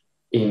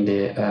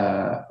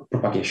the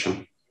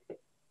propagation.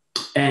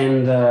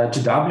 And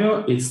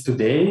GW is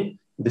today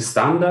the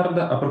standard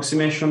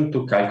approximation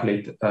to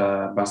calculate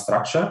band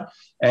structure.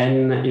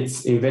 And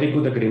it's in very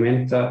good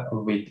agreement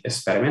with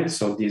experiments.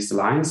 So these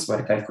lines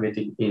were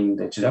calculated in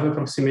the GW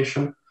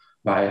approximation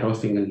by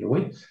Rolfing and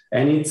Louis.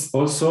 And it's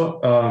also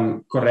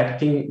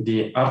correcting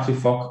the artery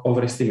fog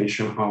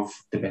overestimation of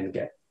the band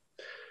gap.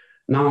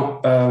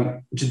 Now,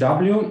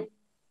 GW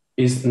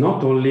is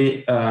not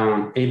only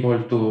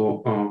able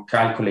to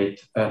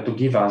calculate, to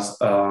give us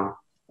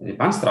the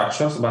band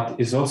structures, but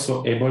is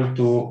also able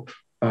to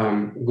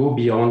go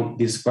beyond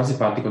this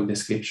quasi-particle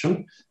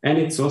description. And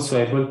it's also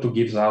able to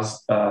give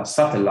us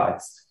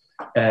satellites.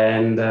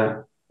 And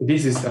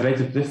this is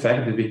related to the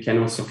fact that we can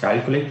also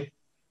calculate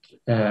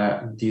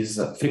this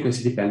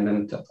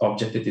frequency-dependent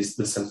object that is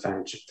the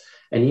self-energy.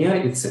 And here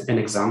it's an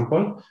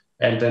example,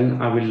 and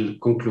then I will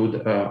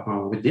conclude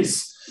with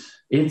this.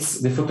 It's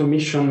the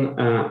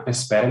photoemission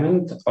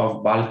experiment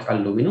of bulk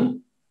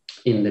aluminum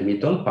in the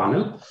middle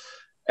panel.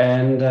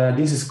 And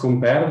this is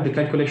compared the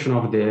calculation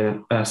of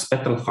the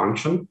spectral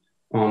function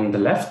on the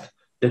left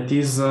that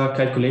is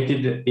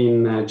calculated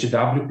in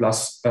GW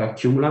plus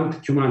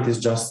cumulant. Cumulant is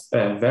just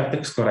a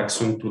vertex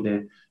correction to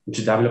the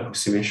GW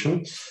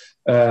approximation.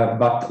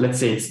 But let's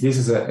say this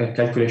is a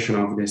calculation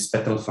of the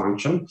spectral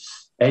function.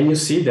 And you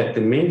see that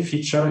the main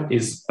feature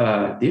is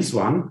this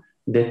one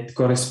that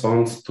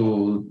corresponds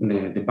to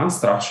the band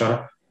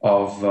structure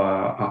of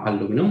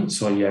aluminum.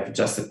 So you have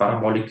just a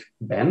parabolic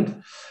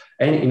band.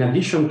 And in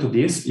addition to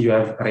this, you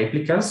have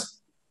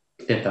replicas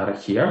that are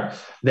here,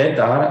 that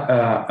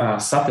are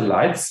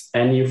satellites.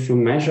 And if you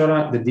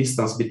measure the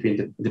distance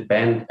between the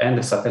band and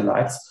the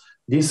satellites,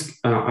 these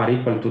are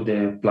equal to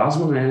the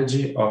plasmon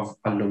energy of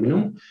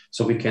aluminum.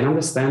 So we can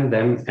understand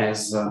them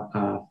as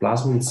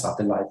plasmon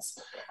satellites.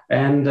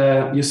 And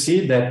you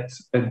see that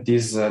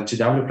this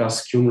GW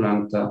plus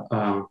cumulant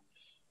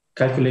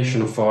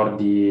calculation for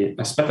the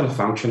spectral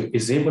function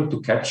is able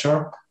to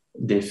capture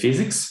the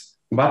physics,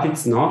 but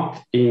it's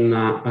not in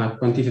a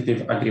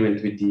quantitative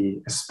agreement with the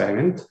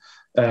experiment.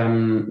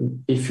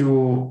 If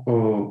you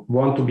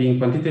want to be in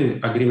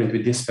quantitative agreement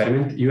with the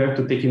experiment, you have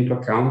to take into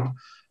account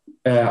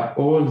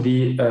all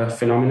the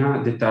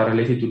phenomena that are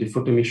related to the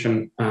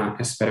photoemission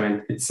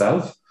experiment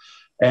itself.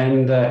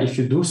 And if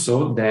you do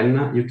so,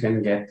 then you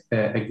can get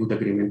a good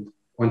agreement,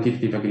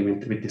 quantitative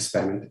agreement with the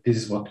experiment. This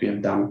is what we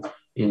have done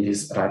in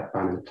this right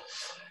panel.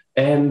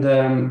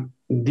 And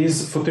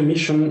this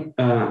photoemission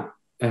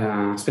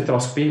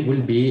spectroscopy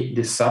will be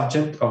the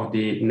subject of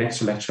the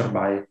next lecture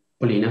by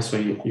Paulina, so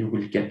you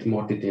will get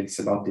more details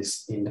about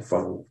this in the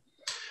following.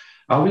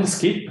 I will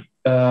skip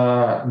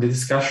the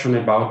discussion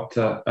about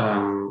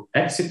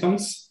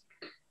excitons,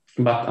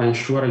 but I'm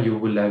sure you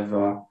will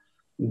have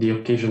the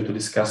occasion to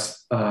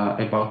discuss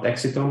about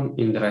exciton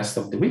in the rest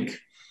of the week.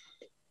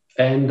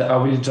 And I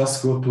will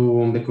just go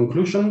to the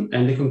conclusion,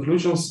 and the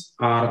conclusions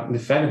are the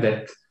fact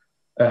that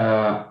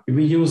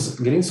we use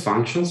Green's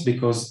functions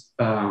because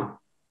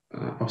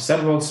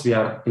observables we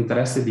are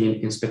interested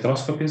in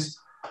spectroscopies,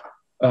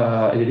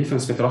 the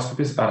different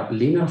spectroscopies are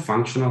linear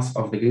functionals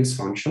of the Green's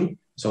function.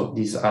 So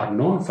these are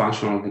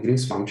non-functional of the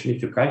Green's function.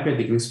 If you calculate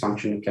the Green's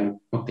function, you can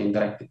obtain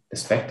directly the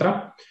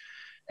spectra.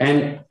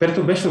 And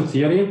perturbation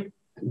theory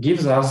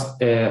gives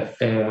us a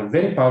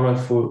very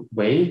powerful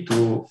way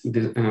to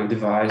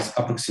devise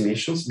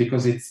approximations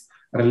because it's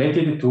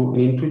related to an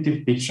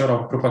intuitive picture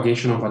of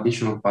propagation of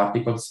additional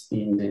particles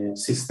in the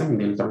system, in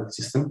the electronic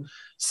system,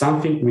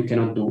 something we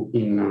cannot do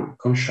in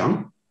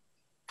Conshan.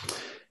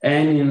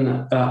 And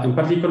in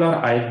particular,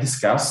 I've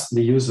discussed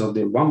the use of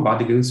the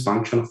one-body Green's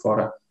function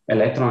for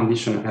electron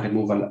addition and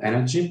removal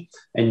energy.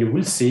 And you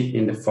will see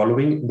in the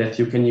following that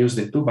you can use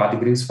the two-body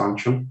Green's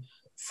function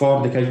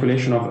for the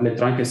calculation of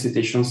electronic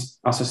excitations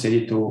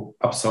associated to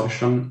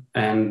absorption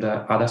and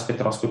other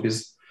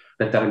spectroscopies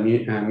that are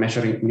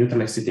measuring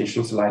neutral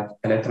excitations like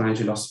electron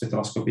energy loss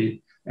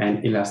spectroscopy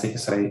and elastic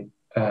X-ray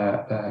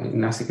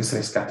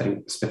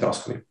scattering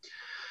spectroscopy.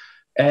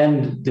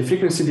 And the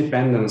frequency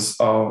dependence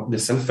of the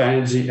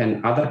self-energy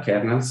and other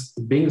kernels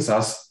brings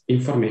us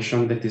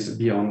information that is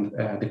beyond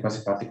the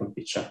quasi-particle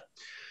picture.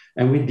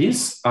 And with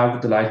this, I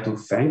would like to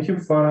thank you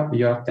for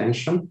your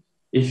attention.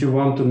 If you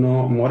want to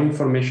know more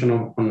information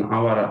on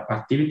our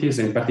activities,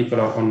 in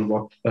particular on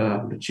what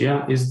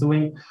Lucia is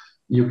doing,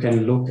 you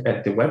can look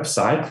at the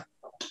website.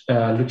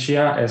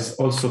 Lucia has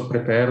also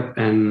prepared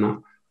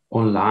an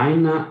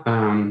online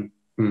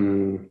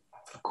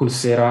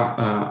Coursera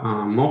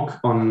MOOC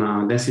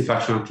on density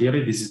fractional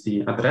theory. This is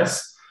the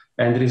address.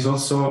 And there is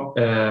also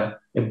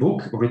a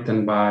book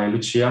written by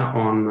Lucia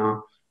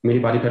on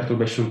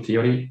many-body-perturbation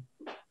theory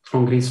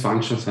on Green's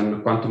functions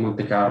and quantum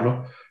Monte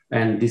Carlo.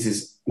 And this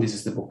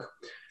is the book.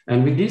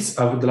 And with this,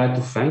 I would like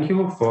to thank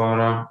you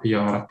for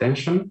your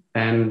attention,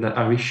 and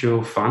I wish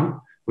you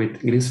fun with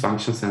Green's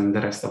functions and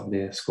the rest of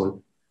the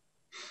school.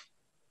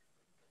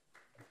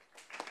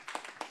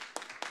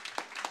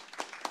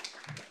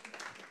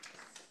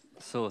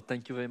 So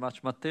thank you very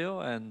much, Matteo,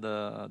 and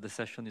the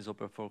session is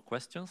open for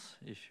questions,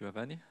 if you have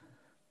any.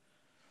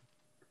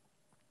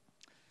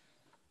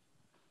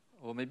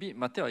 Or maybe,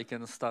 Matteo, I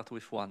can start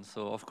with one.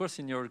 So, of course,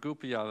 in your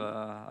group, you have,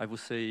 I would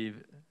say,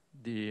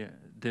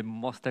 the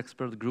most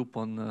expert group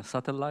on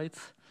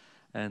satellites.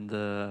 And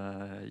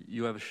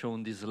you have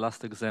shown this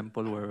last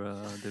example where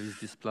there is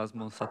this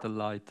plasmon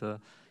satellite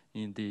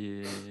in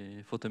the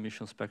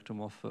photoemission spectrum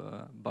of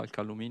bulk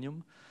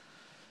aluminum.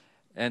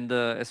 And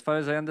as far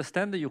as I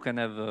understand, you can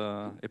have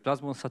a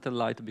plasmon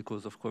satellite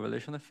because of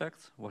correlation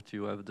effects, what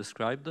you have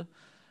described.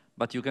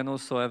 But you can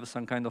also have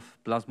some kind of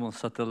plasmon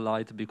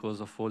satellite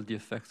because of all the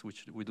effects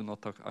which we do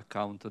not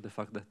account, the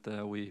fact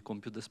that we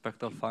compute the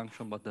spectral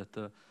function,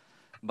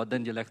 but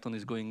then the electron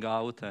is going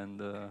out and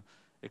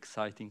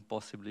exciting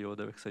possibly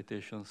other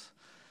excitations.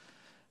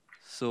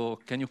 So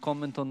can you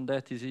comment on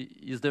that?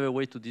 Is there a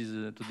way to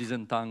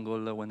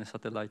disentangle when a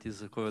satellite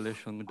is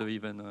correlation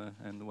driven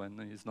and when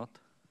it's not?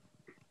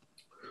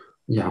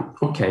 Yeah,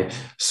 okay.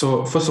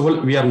 So first of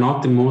all, we are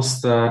not the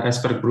most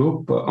expert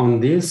group on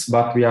this,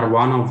 but we are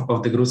one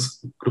of the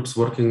groups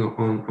working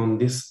on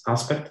this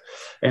aspect.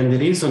 And the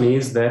reason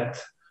is that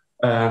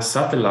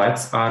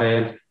satellites are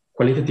a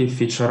qualitative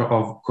feature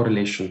of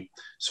correlation.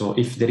 So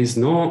if there is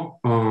no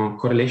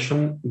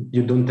correlation,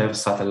 you don't have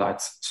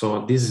satellites.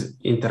 So this is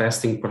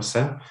interesting per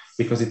se,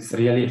 because it's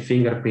really a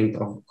fingerprint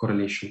of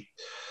correlation.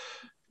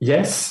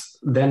 Yes,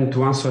 then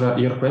to answer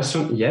your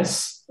question,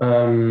 yes.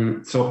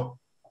 So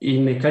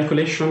in a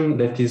calculation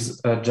that is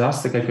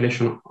just a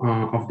calculation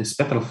of the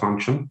spectral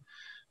function,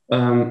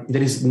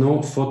 there is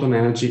no photon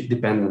energy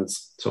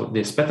dependence. So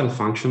the spectral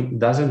function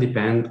doesn't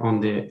depend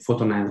on the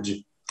photon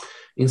energy.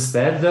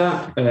 Instead,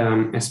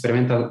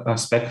 experimental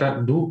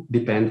spectra do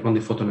depend on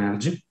the photon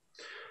energy.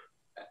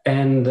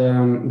 And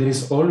there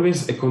is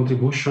always a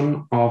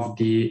contribution of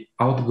the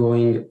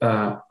outgoing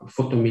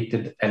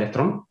photoemitted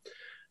electron.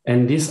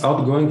 And this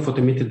outgoing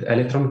photoemitted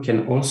electron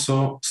can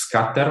also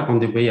scatter on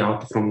the way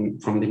out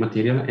from the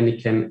material, and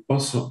it can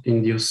also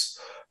induce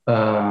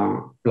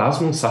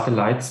plasmon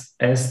satellites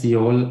as the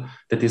hole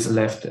that is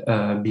left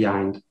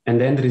behind.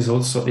 And then there is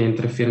also an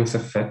interference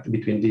effect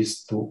between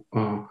these two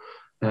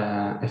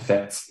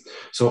effects.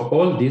 So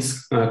all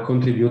this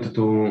contribute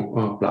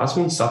to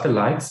plasmon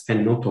satellites,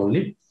 and not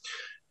only.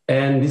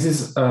 And this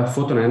is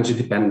photon energy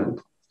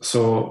dependent.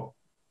 So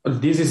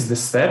this is the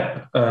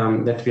step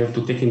that we have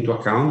to take into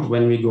account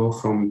when we go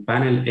from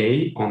panel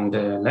A on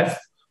the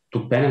left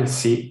to panel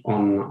C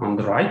on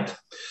the right.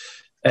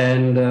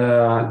 And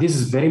this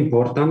is very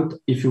important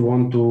if you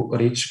want to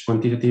reach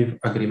quantitative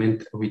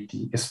agreement with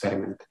the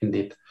experiment,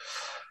 indeed.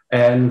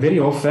 And very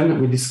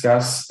often we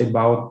discuss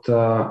about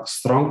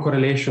strong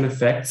correlation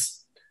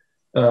effects,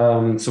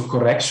 so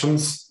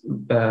corrections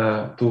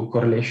to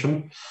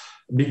correlation,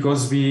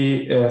 because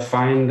we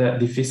find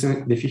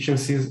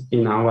deficiencies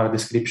in our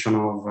description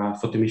of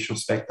photoemission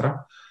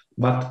spectra.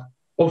 But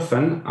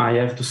often I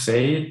have to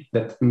say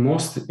that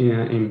most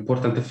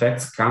important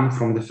effects come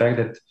from the fact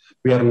that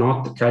we are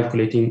not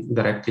calculating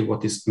directly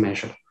what is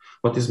measured.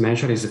 What is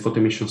measured is the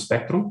photoemission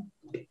spectrum.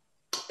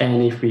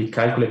 And if we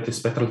calculate the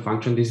spectral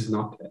function, this is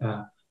not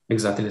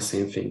exactly the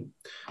same thing.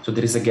 So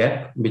there is a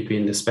gap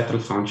between the spectral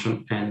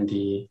function and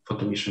the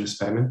photoemission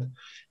experiment.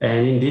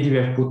 And indeed, we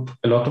have put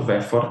a lot of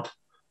effort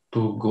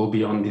to go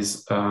beyond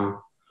this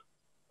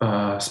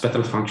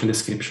spectral function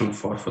description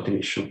for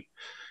photoemission.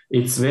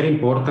 It's very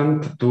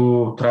important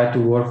to try to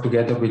work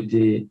together with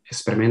the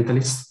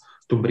experimentalists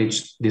to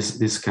bridge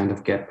this kind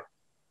of gap.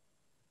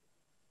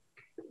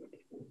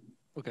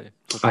 Okay,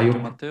 so I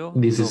hope Matteo.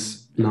 This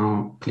is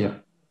now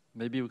clear.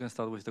 Maybe we can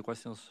start with the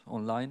questions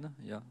online.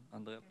 Yeah,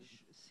 Andrea.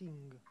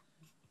 Singh,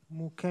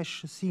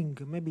 Mukesh Singh,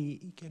 maybe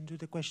he can do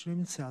the question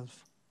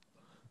himself.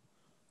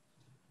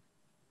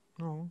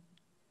 No?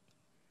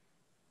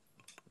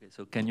 Okay,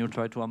 so can you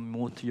try to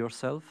unmute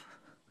yourself?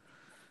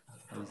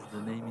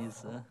 The name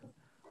is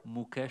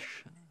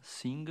Mukesh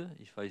Singh,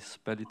 if I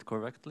spell it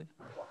correctly.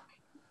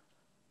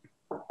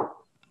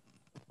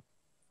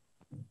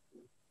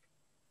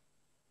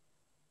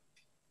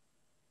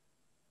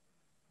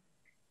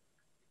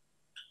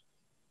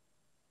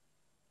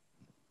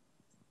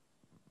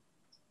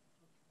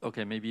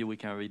 Okay, maybe we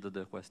can read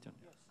the question.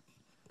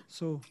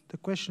 So the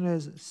question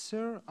is,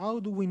 sir,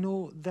 how do we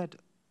know that?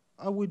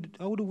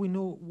 How do we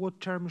know what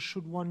term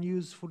should one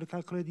use for the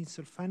calculating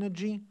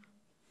self-energy?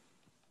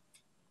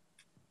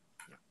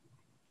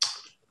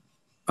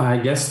 I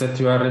guess that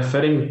you are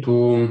referring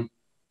to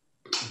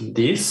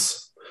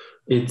this.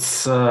 It's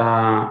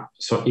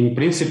so in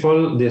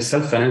principle, the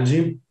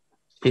self-energy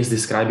is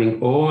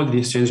describing all the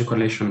exchange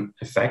correlation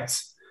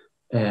effects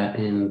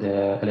in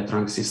the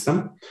electronic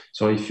system.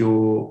 So if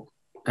you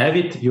have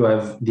it, you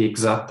have the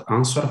exact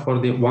answer for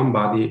the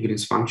one-body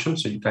Green's function.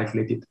 So you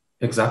calculate it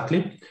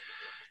exactly.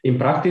 In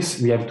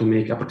practice, we have to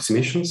make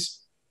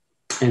approximations,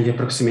 and the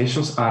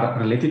approximations are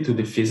related to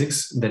the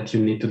physics that you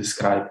need to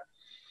describe.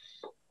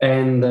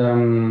 And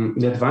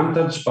the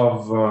advantage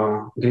of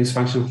Green's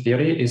function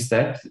theory is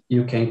that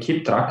you can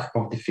keep track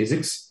of the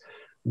physics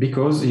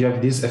because you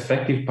have these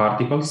effective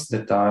particles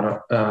that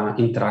are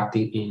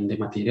interacting in the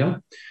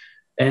material.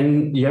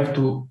 And you have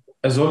to,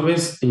 as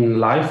always in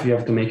life, you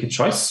have to make a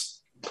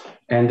choice.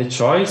 And the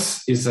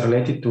choice is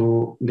related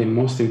to the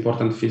most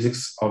important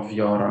physics of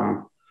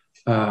your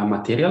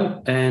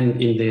material.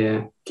 And in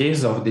the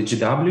case of the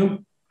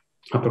GW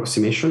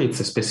approximation,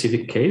 it's a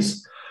specific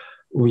case.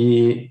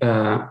 We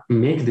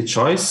make the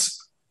choice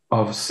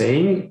of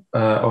saying,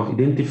 of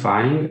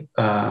identifying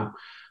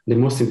the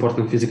most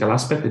important physical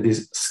aspect, that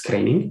is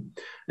screening.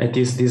 It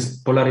is this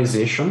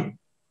polarization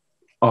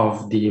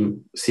of the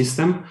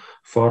system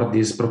for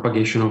this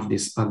propagation of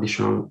this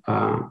additional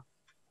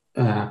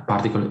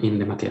particle in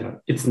the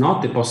material. It's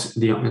not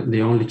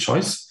the only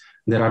choice.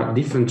 There are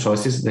different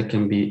choices that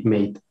can be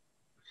made.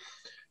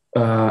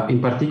 In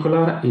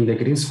particular, in the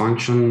Green's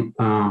function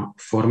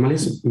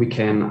formalism, we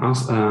can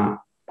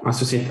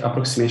associate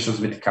approximations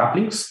with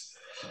couplings.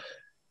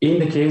 In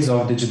the case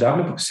of the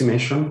GW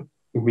approximation,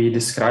 we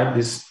describe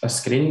this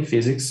screening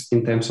physics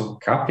in terms of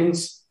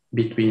couplings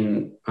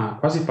between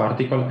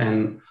quasi-particle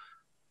and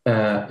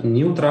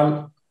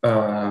neutral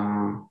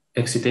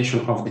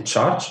excitation of the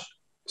charge,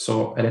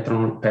 so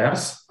electron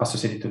pairs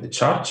associated to the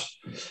charge.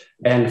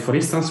 And for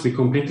instance, we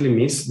completely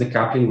miss the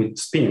coupling with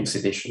spin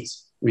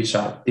excitations, which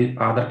are the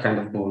other kind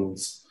of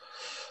bonds.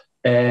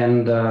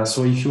 And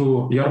so if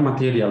your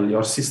material,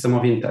 your system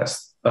of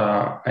interest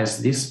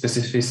has this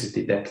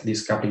specificity that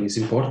this coupling is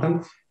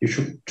important, you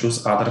should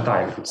choose other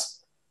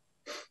diagrams.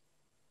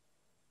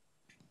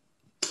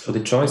 So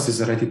the choice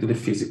is related to the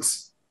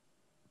physics.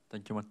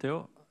 Thank you,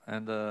 Matteo.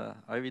 And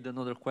I read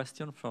another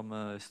question from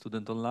a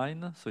student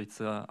online. So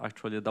it's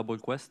actually a double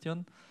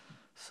question.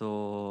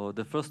 So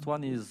the first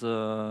one is,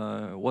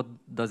 what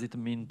does it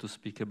mean to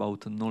speak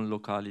about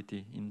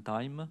non-locality in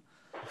time?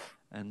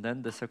 And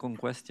then the second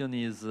question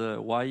is,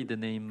 why the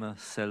name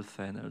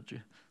self-energy?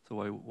 So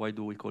why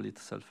do we call it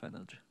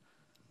self-energy?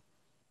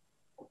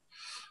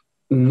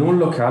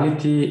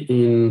 Non-locality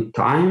in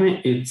time,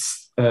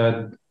 it's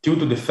due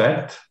to the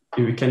fact,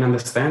 we can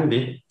understand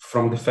it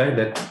from the fact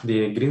that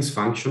the Green's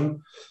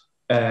function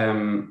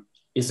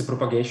is a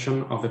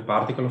propagation of a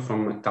particle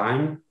from a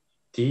time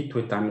t to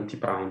a time t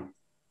prime.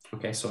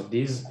 Okay, so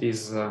this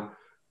is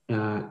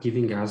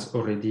giving us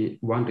already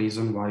one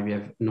reason why we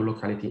have no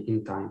locality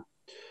in time.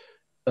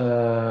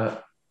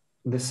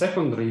 The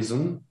second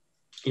reason,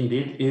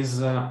 indeed,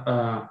 is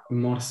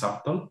more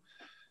subtle,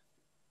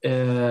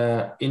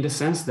 in the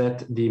sense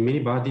that the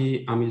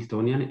many-body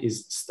Hamiltonian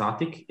is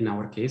static. In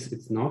our case,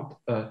 it's not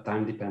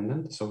time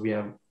dependent, so we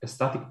have a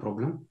static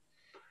problem.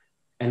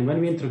 And when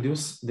we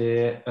introduce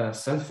the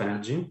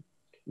self-energy,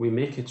 we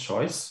make a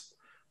choice,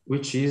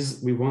 which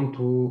is we want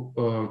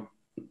to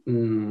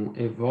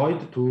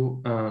avoid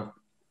to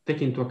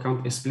take into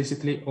account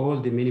explicitly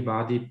all the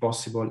many-body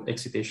possible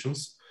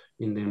excitations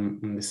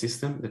in the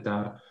system that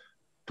are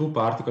 2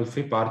 particle,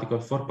 3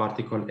 particle, 4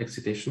 particle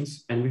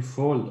excitations, and we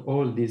fold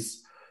all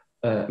these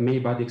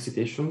many-body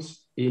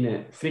excitations in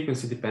a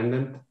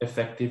frequency-dependent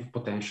effective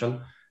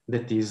potential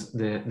that is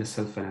the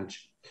self-energy.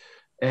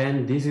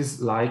 And this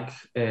is like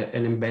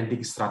an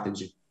embedding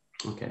strategy,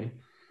 okay?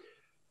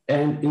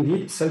 And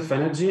indeed,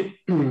 self-energy,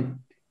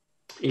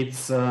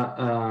 it's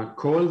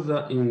called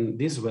in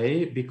this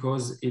way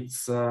because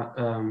it's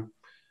a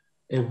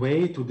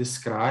way to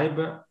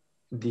describe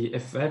the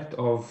effect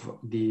of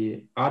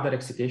the other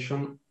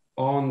excitation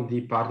on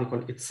the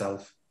particle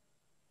itself.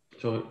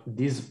 So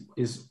this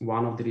is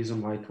one of the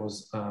reasons why it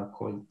was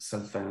called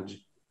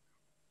self-energy.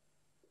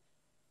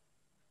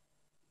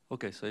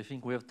 Okay, so I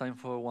think we have time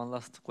for one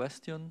last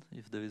question,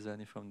 if there is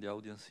any from the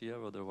audience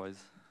here, otherwise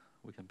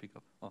we can pick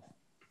up. Oh,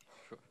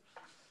 sure.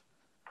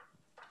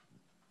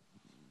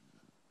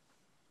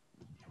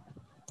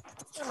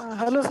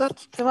 Hello, sir.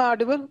 Am I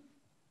audible?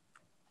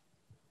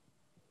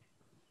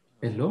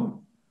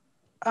 Hello?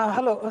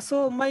 Hello.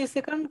 So my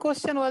second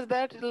question was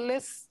that,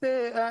 let's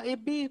say if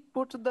we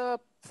put the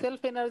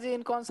self-energy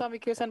in quantum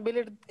equation, will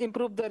it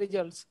improve the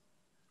results?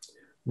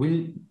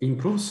 Will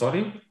improve,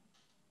 sorry?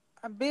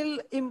 Will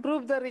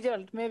improve the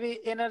result, maybe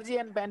energy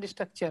and band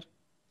structure.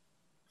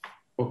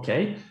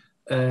 Okay.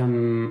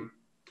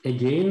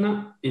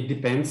 Again, it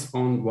depends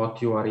on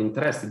what you are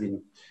interested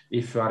in.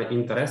 If you are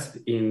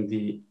interested in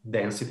the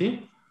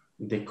density,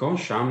 the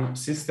Kohn-Sham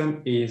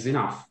system is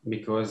enough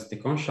because the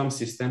Kohn-Sham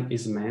system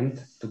is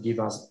meant to give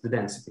us the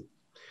density.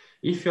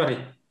 If you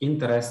are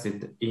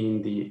interested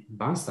in the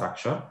band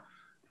structure,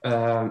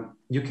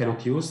 you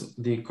cannot use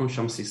the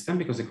Kohn-Sham system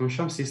because the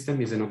Kohn-Sham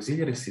system is an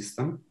auxiliary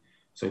system.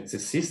 So it's a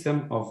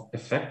system of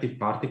effective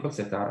particles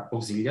that are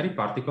auxiliary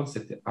particles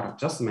that are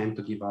just meant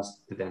to give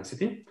us the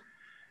density.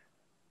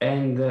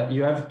 And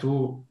you have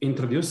to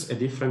introduce a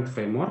different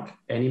framework.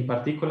 And in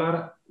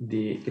particular,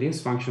 the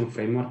Green's function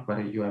framework,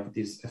 where you have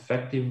this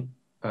effective,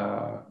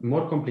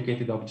 more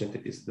complicated object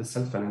that is the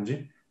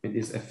self-energy, with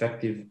this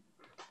effective,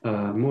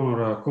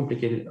 more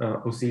complicated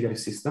auxiliary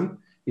system,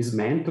 is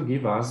meant to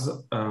give us,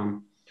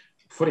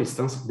 for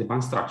instance, the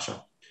band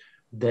structure.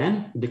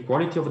 Then the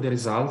quality of the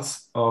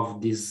results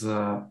of this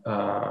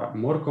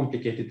more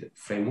complicated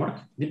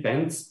framework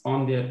depends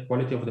on the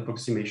quality of the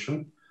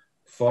approximation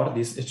for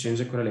this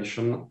exchange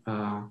correlation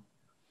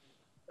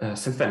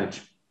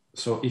self-energy.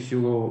 So if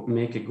you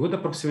make a good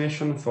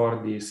approximation for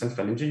the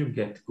self-energy, you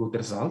get good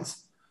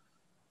results.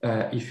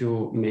 If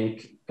you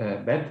make a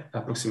bad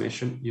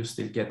approximation, you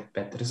still get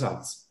bad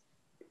results.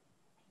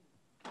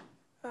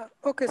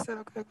 Okay,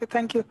 sir. Okay,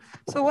 thank you.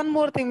 So one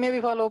more thing,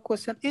 maybe follow-up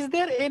question. Is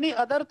there any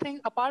other thing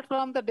apart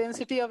from the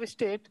density of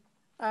state,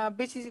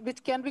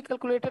 which can be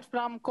calculated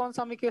from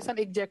quantum equation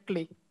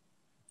exactly?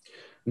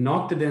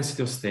 Not the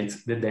density of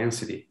states, the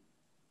density.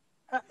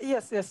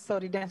 Yes,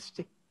 sorry,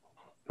 density.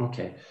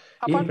 Okay.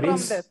 Apart from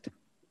that.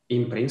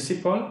 In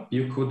principle,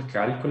 you could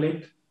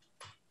calculate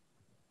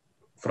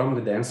from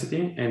the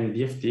density and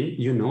DFT,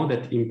 you know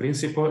that in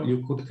principle,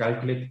 you could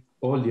calculate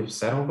all the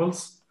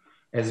observables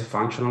as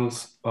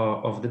functionals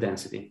of the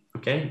density.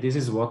 Okay, this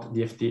is what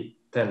DFT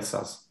tells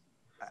us.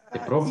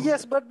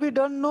 Yes, but we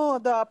don't know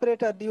the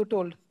operator you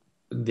told.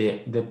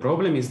 The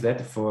problem is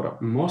that for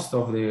most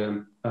of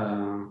the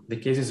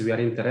cases we are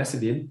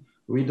interested in,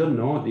 we don't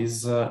know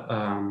this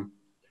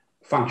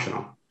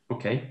functional.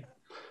 Okay,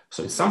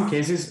 so in some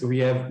cases we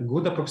have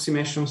good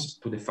approximations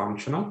to the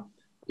functional.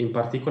 In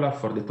particular,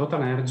 for the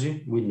total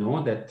energy, we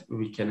know that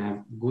we can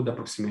have good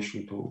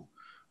approximation to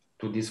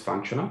this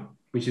functional,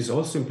 which is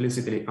also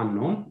implicitly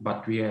unknown,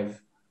 but we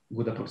have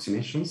good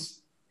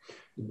approximations.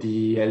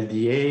 The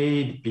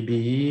LDA, the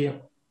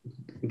PBE,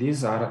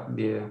 these are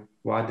the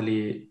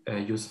widely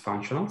used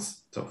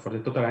functionals. So for the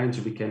total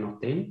energy, we can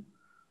obtain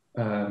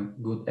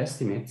good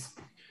estimates.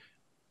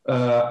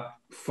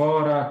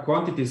 For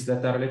quantities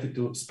that are related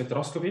to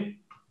spectroscopy,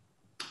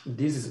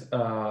 this is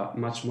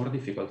much more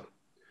difficult.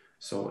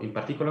 So in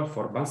particular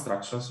for band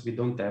structures, we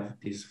don't have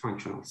these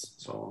functionals.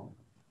 So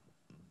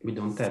we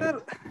don't have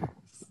it.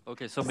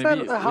 Okay, so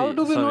maybe how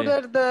do we know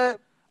that the...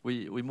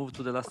 We move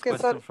to the last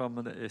question from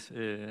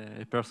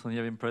a person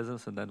here in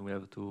presence, and then we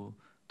have to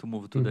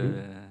move to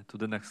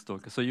the next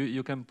talk. So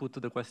you can put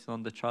the question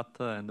on the chat,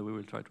 and we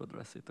will try to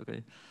address it.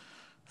 Okay,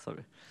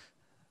 sorry.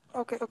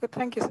 Okay,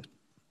 thank you, sir.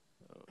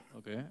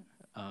 Okay,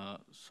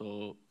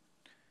 so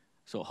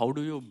how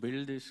do you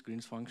build this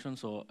Green's function?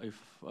 So if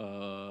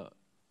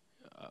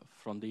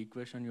from the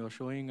equation you are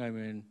showing, I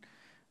mean,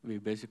 we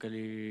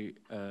basically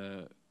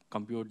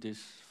compute this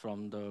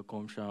from the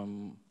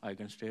Comsham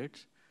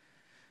eigenstates.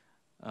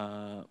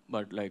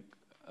 But like,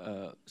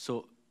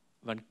 so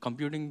when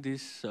computing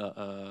this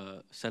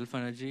self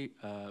energy,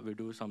 we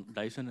do some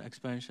Dyson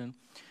expansion.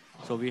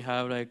 So we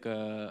have like,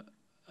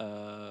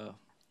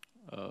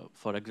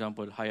 for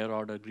example, higher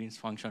order Green's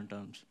function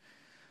terms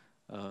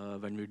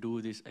when we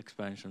do this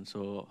expansion.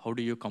 So how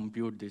do you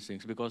compute these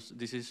things? Because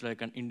this is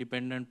like an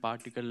independent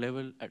particle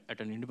level, at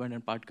an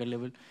independent particle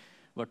level,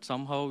 but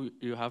somehow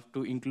you have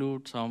to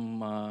include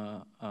some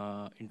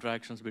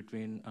interactions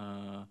between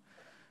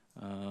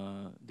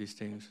these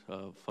things.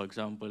 For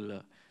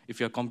example, if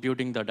you're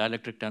computing the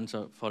dielectric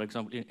tensor, for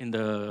example, in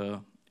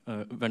the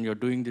when you're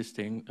doing this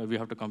thing, we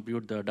have to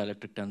compute the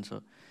dielectric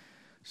tensor.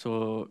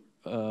 So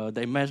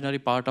the imaginary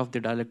part of the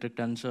dielectric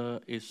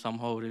tensor is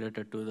somehow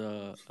related to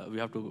the, we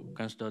have to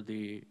consider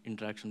the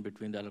interaction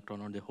between the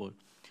electron and the hole.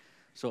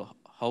 So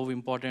how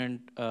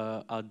important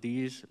are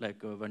these,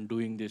 like when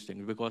doing these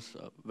things? Because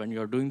when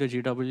you're doing the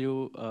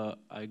GW,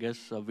 I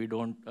guess we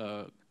don't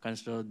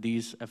consider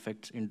these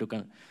effects into,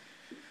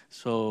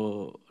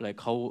 so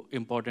like how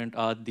important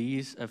are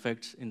these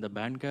effects in the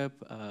band gap,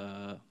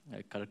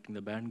 like correcting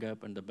the band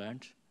gap and the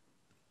bands?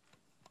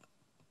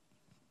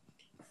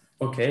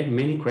 Okay,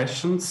 many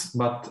questions,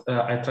 but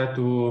I try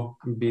to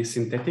be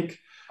synthetic.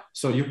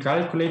 So you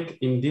calculate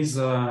in this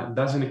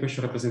Dyson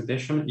equation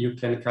representation, you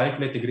can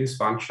calculate the Green's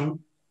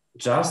function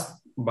just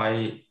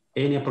by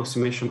any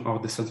approximation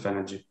of the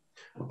self-energy,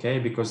 okay?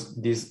 Because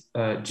this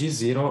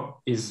G0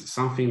 is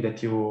something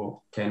that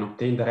you can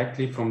obtain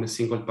directly from the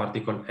single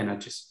particle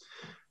energies.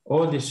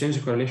 All the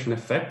exchange correlation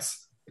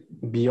effects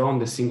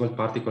beyond the single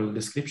particle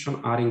description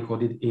are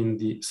encoded in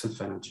the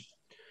self-energy.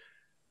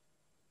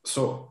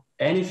 So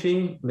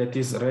anything that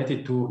is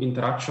related to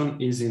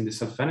interaction is in the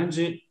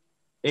self-energy.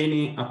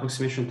 Any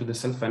approximation to the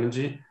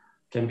self-energy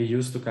can be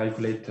used to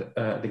calculate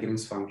the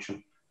Green's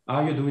function.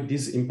 How you do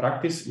this in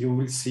practice, you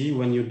will see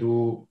when you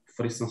do,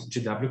 for instance,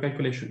 GW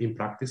calculation in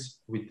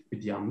practice with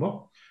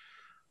Yambo.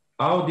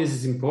 How this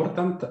is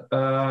important,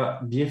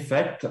 the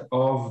effect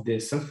of the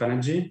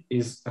self-energy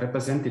is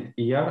represented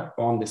here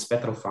on the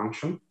spectral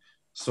function.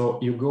 So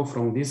you go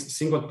from this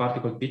single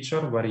particle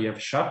picture where you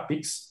have sharp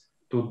peaks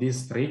to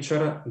this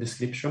richer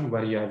description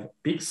where you have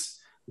peaks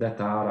that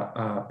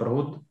are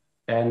broad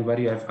and where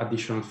you have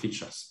additional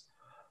features.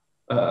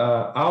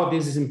 How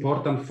this is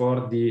important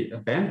for the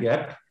band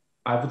gap,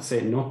 I would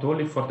say not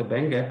only for the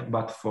band gap,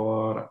 but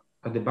for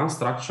the band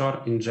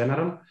structure in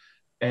general,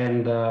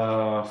 and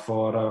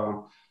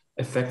for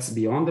effects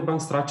beyond the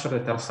band structure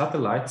that are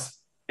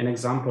satellites. An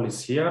example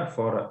is here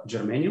for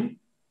germanium.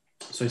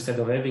 So instead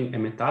of having a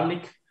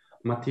metallic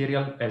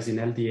material as in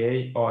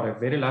LDA or a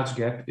very large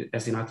gap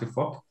as in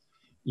Artifoc,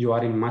 you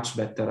are in much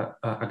better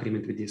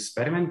agreement with the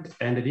experiment.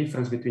 And the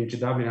difference between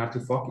GW and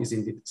Artifoc is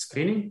indeed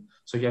screening.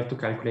 So you have to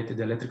calculate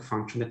the electric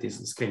function that is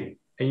the screening.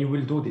 And you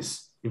will do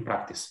this in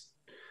practice.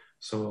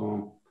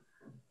 So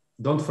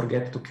don't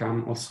forget to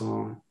come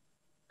also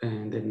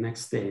in the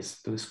next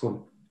days to the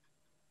school.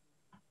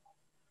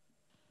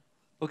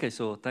 Okay,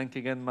 so thank you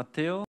again, Matteo.